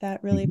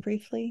that really Mm-hmm.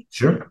 briefly?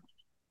 Sure.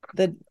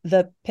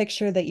 The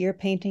picture that you're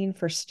painting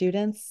for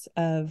students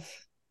or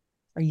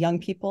young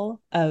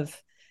people of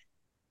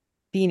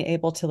being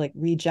able to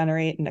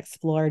regenerate and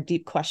explore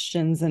deep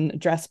questions and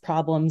address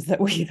problems that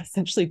we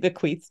essentially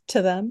bequeath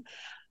to them.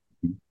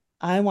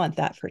 I want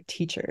that for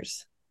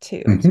teachers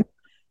too. Mm-hmm.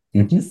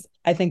 Mm-hmm. Just,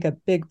 I think a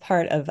big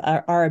part of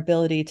our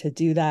ability to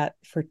do that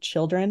for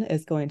children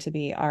is going to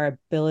be our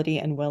ability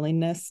and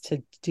willingness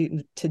to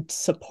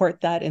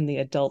support that in the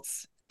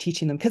adults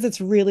teaching them, because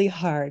it's really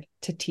hard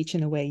to teach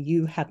in a way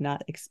you have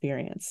not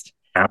experienced.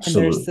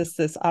 Absolutely. And there's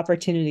this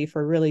opportunity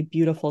for really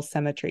beautiful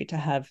symmetry to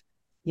have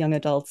young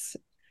adults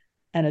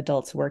and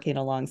adults working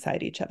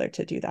alongside each other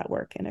to do that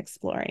work and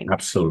exploring.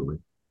 Absolutely.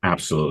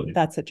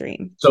 That's a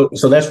dream. So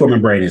that's where my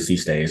brain is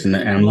these days. And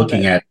I'm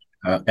looking at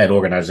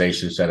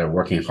organizations that are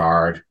working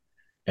hard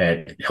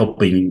at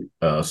helping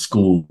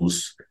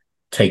schools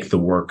take the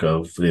work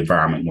of the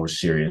environment more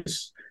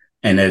serious.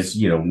 And as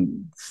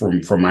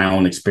from my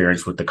own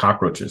experience with the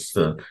cockroaches,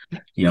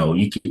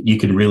 you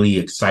can really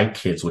excite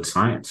kids with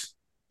science.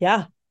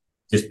 Yeah.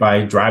 Just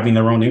by driving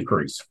their own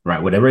inquiries,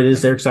 right? Whatever it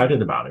is they're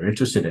excited about or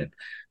interested in.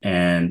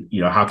 And,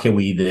 how can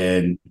we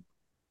then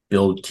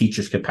build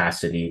teachers'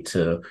 capacity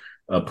to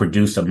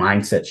produce a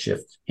mindset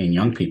shift in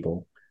young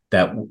people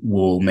that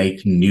will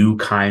make new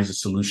kinds of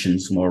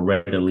solutions more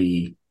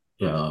readily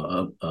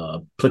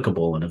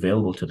applicable and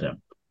available to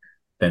them.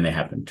 than they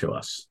happen to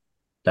us.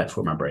 That's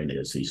where my brain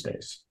is these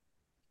days.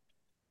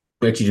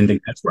 Bet you didn't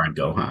think that's where I'd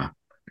go, huh?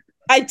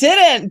 I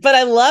didn't, but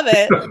I love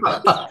it.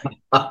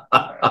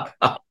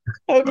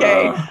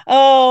 Okay.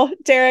 Oh,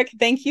 Derek,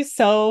 thank you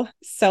so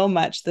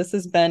much. This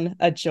has been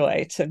a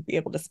joy to be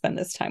able to spend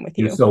this time with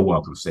you. You're so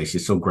welcome, Stacey.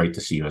 It's so great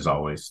to see you as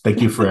always.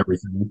 Thank you for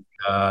everything.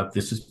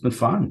 This has been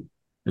fun.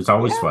 It's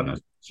always fun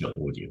to chill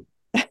with you.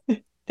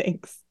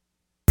 Thanks.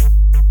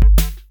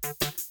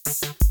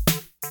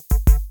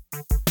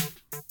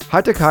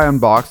 High Tech High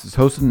Unboxed is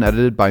hosted and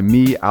edited by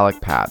me, Alec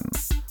Patton.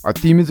 Our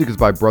theme music is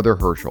by Brother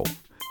Herschel.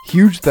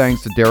 Huge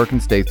thanks to Derek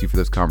and Stacey for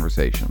this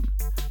conversation.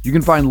 You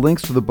can find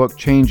links to the book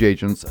Change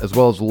Agents, as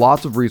well as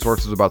lots of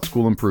resources about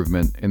school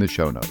improvement in the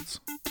show notes.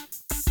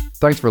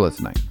 Thanks for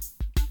listening.